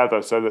all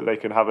together so that they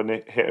can have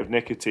a hit of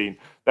nicotine.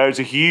 There's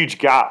a huge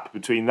gap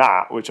between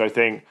that, which I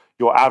think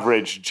your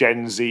average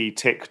Gen Z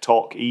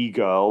TikTok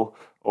e-girl,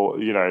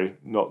 or, you know,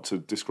 not to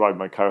describe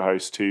my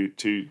co-host too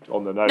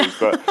on the nose,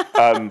 but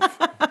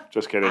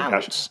just kidding,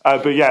 Cash.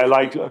 But yeah,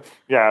 but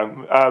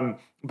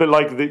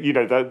like you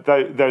know,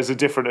 there's a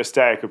different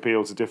aesthetic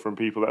appeal to different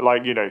people. That,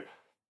 like, you know,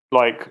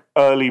 like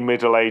early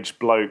middle-aged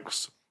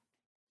blokes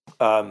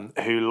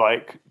who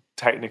like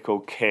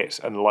technical kit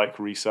and like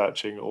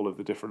researching all of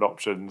the different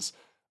options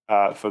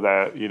for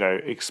their, you know,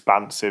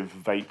 expansive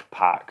vape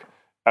pack.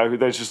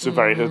 There's just a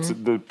very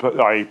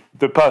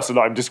the person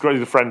I'm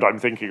describing, the friend I'm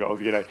thinking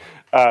of, you know,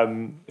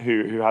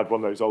 who had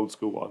one of those old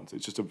school ones.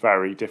 It's just a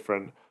very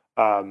different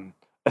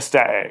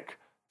aesthetic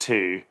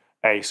to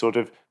a sort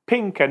of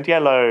pink and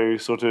yellow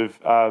sort of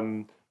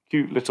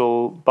cute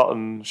little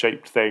button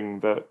shaped thing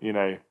that, you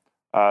know,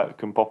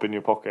 can pop in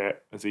your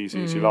pocket as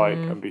easy as you like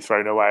and be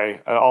thrown away.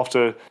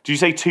 After, do you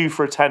say 2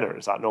 for a tenner?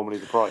 Is that normally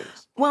the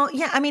price? Well,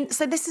 yeah, I mean,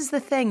 so this is the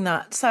thing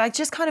so I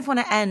just kind of want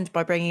to end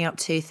by bringing up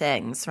 2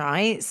 things,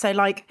 right? So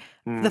like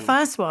the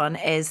first one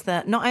is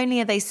that not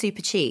only are they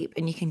super cheap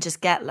and you can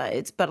just get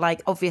loads, but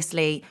like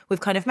obviously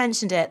we've kind of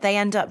mentioned it, they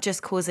end up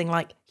just causing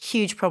like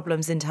huge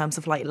problems in terms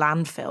of like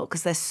landfill,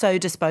 because they're so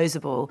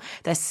disposable.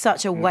 There's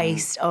such a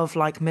waste of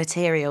like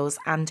materials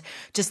and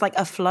just like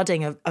a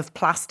flooding of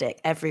plastic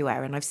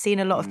everywhere. And I've seen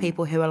a lot of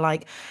people who are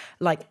like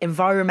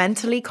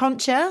environmentally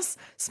conscious,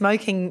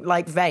 smoking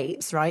like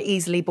vapes, right?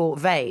 Easily bought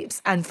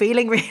vapes, and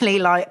feeling really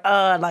like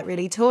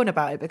really torn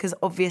about it, because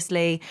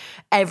obviously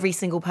every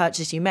single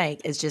purchase you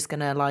make is just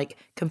gonna like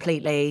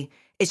completely,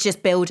 it's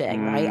just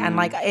building, right? And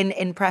like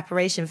in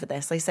preparation for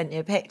this, I sent you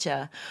a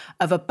picture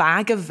of a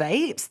bag of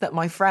vapes that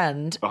my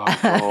friend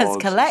has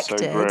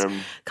collected, so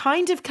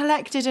kind of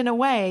collected in a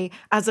way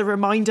as a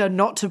reminder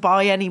not to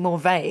buy any more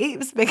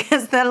vapes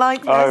because they're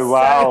like, they're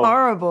so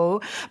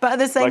horrible. But at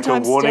the same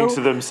time, a warning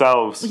to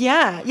themselves.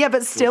 Yeah,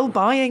 but still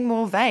buying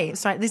more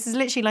vapes, right? This is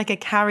literally like a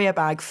carrier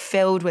bag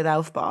filled with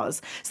Elf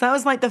bars. So that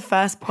was like the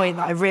first point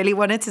that I really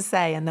wanted to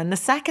say. And then the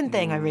second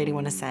thing I really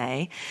want to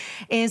say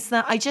is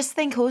that I just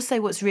think also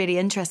what's really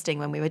interesting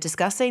when we were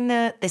discussing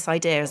this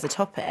idea as a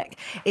topic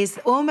is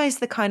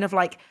almost the kind of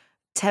like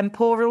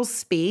temporal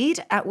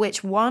speed at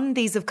which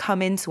these have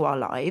come into our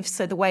lives.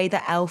 So the way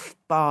that Elf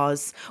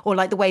bars or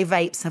like the way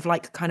vapes have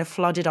like kind of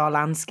flooded our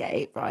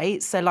landscape,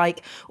 right? So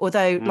like,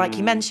 although like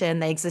you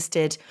mentioned, they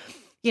existed,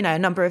 you know, a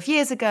number of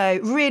years ago,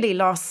 really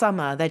last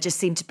summer, there just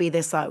seemed to be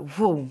this like,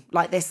 whoa,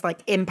 like this like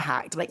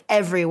impact, like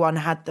everyone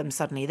had them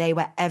suddenly, they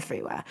were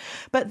everywhere.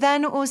 But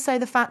then also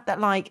the fact that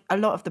like a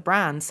lot of the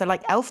brands, so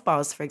like Elf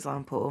bars, for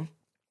example,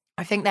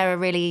 I think they're a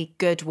really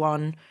good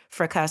one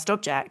for a cursed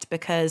object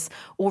because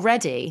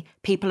already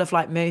people have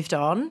like moved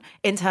on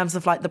in terms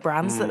of like the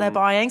brands that they're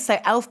buying. So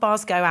Elf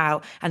bars go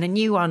out and a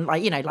new one,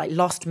 like, you know, like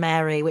Lost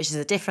Mary, which is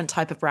a different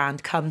type of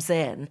brand, comes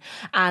in.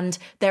 And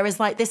there is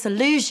like this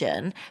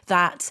illusion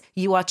that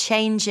you are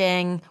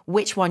changing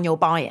which one you're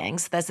buying.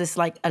 So there's this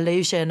like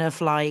illusion of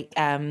like,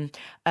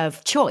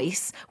 of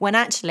choice when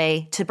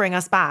actually to bring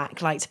us back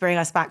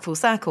full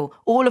circle,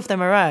 all of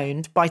them are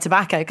owned by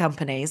tobacco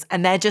companies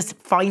and they're just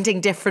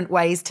finding different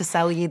ways to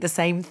sell you the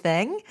same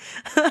thing.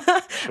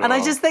 And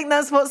I just think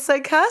that's what's so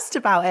cursed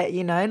about it,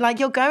 you know, like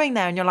you're going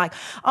there and you're like,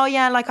 oh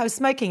yeah, like I was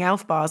smoking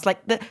Elf bars,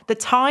 like the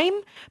time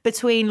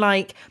between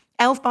like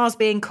Elf bars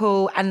being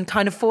cool and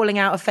kind of falling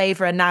out of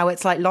favor, and now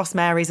it's like Lost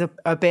Mary's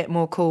a bit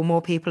more cool, more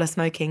people are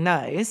smoking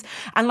those.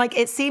 And like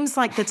it seems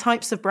like the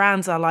types of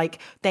brands are like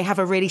they have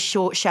a really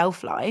short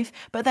shelf life,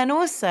 but then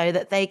also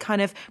that they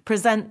kind of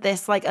present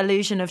this like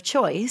illusion of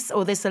choice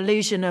or this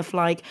illusion of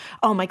like,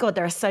 oh my god,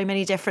 there are so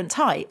many different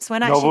types,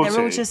 when actually novelty,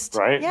 they're all just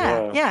right?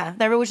 Yeah,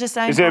 they're all just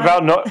owned. Is it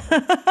about not?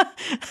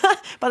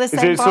 By the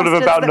same is it sort of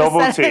about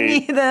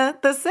novelty?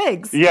 The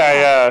cigs.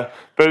 Yeah.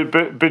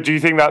 But do you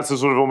think that's a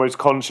sort of almost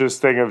conscious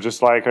thing of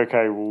just like,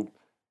 okay, well,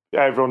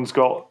 everyone's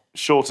got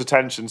short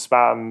attention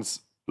spans,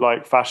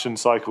 like fashion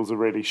cycles are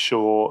really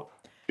short.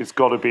 There's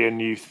got to be a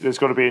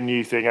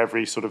new thing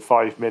every sort of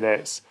 5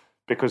 minutes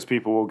because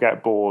people will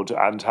get bored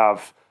and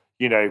have,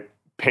 you know,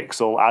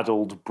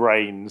 pixel-addled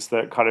brains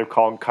that kind of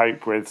can't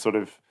cope with sort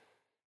of,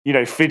 you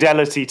know,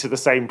 fidelity to the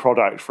same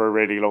product for a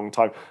really long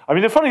time. I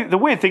mean, the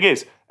weird thing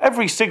is,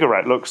 every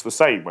cigarette looks the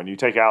same when you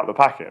take it out of the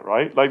packet,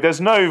 right? Like, there's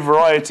no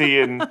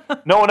variety in.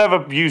 No one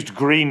ever used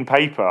green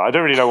paper. I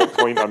don't really know what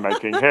point I'm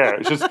making here.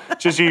 It's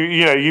just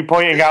you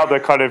pointing out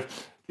the kind of,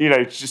 you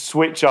know, just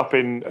switch up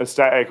in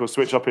aesthetic or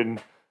switch up in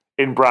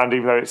brand,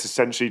 even though it's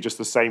essentially just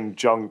the same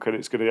junk and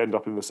it's going to end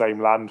up in the same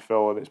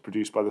landfill and it's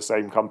produced by the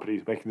same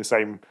companies making the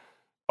same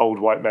old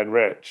white men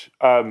rich.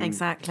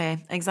 Exactly.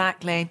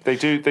 They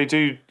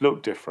do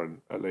look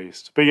different, at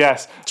least. But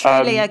yes,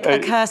 truly a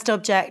cursed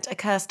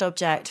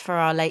object for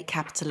our late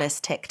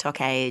capitalist TikTok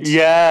age.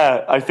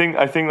 Yeah, I think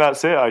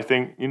that's it. I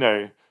think, you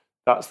know,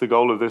 that's the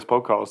goal of this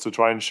podcast, to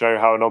try and show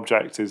how an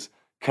object is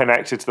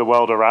connected to the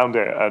world around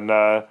it, and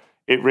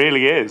it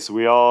really is.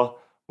 We are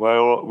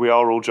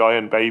all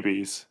giant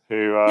babies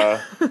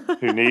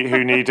who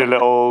need a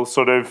little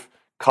sort of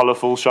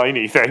colourful,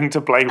 shiny thing to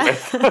play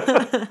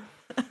with.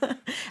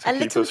 A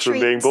little treat.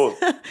 From being bored.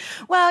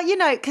 Well, you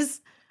know, because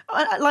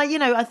like, you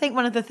know, I think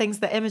one of the things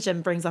that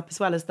Imogen brings up as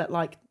well is that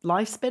like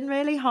life's been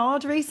really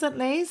hard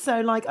recently.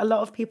 So like a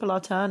lot of people are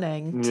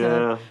turning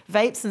to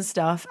vapes and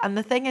stuff. And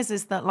the thing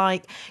is that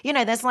like, you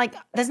know, there's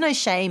no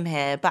shame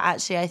here, but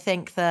actually I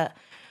think that,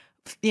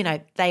 you know,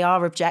 they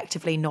are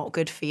objectively not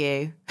good for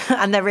you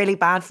and they're really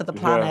bad for the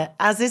planet,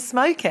 as is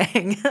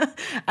smoking.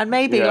 And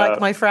maybe like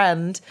my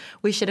friend,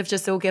 we should have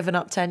just all given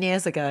up 10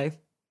 years ago.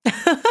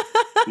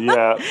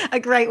 Yeah, a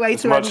great way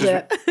to end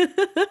it.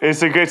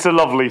 It's a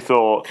lovely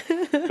thought.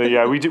 But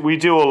yeah, we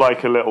do all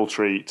like a little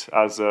treat,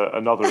 as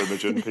another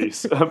Imogen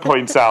piece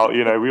points out.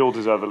 You know, we all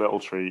deserve a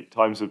little treat.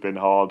 Times have been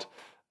hard.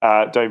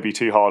 Don't be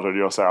too hard on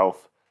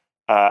yourself,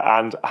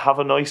 and have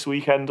a nice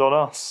weekend on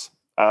us.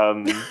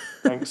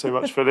 Thanks so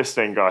much for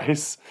listening,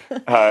 guys.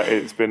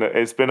 It's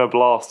been a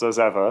blast as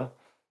ever.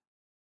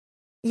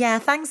 Yeah,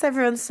 thanks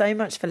everyone so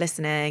much for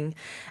listening.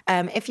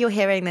 If you're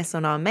hearing this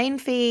on our main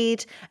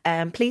feed,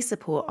 please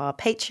support our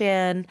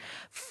Patreon.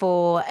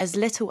 For as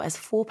little as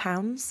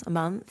 £4 a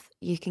month,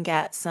 you can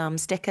get some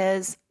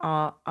stickers,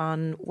 our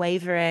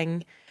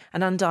unwavering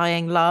and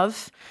undying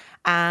love,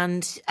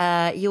 and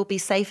you'll be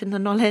safe in the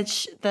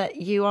knowledge that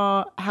you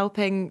are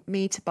helping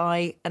me to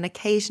buy an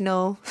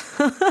occasional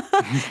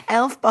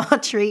Elf Bar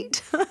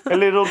treat. A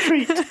little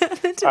treat.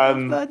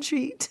 Elf Bar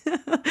treat.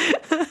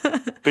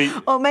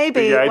 Or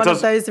maybe one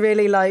of those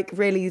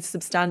really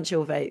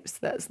substantial vapes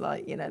that's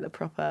like, the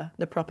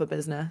proper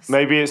business.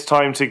 Maybe it's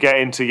time to get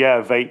into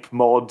vape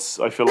mods.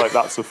 I feel like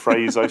that's a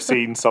phrase I've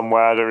seen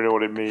somewhere. I don't know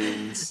what it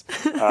means.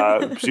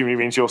 Presumably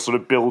means you're sort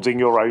of building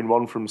your own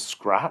one from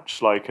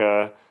scratch, like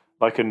a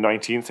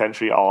 19th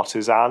century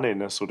artisan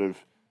in a sort of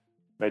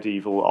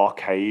medieval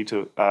arcade.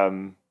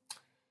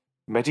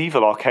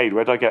 Medieval arcade.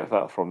 Where did I get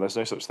that from? There's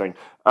no such thing.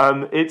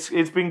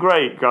 It's been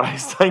great,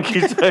 guys. Thank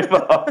you so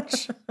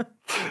much.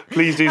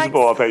 Please do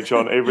support our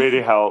Patreon. It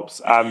really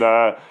helps, and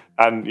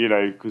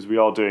because we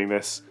are doing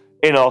this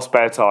in our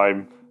spare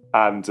time,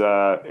 and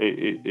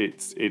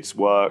it's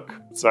work.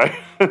 So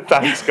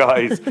thanks,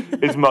 guys.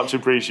 It's much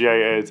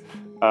appreciated.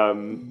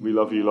 We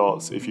love you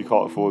lots. If you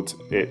can't afford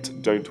it,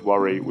 don't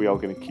worry. We are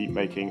going to keep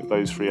making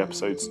those free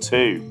episodes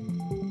too.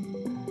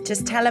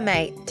 Just tell her,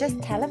 mate.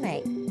 Just tell her,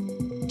 mate.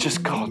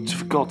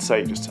 For God's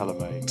sake, just tell her,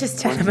 mate. Just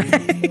tell her,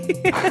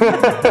 mate.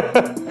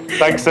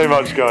 Thanks so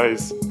much,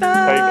 guys.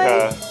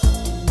 Bye. Take care.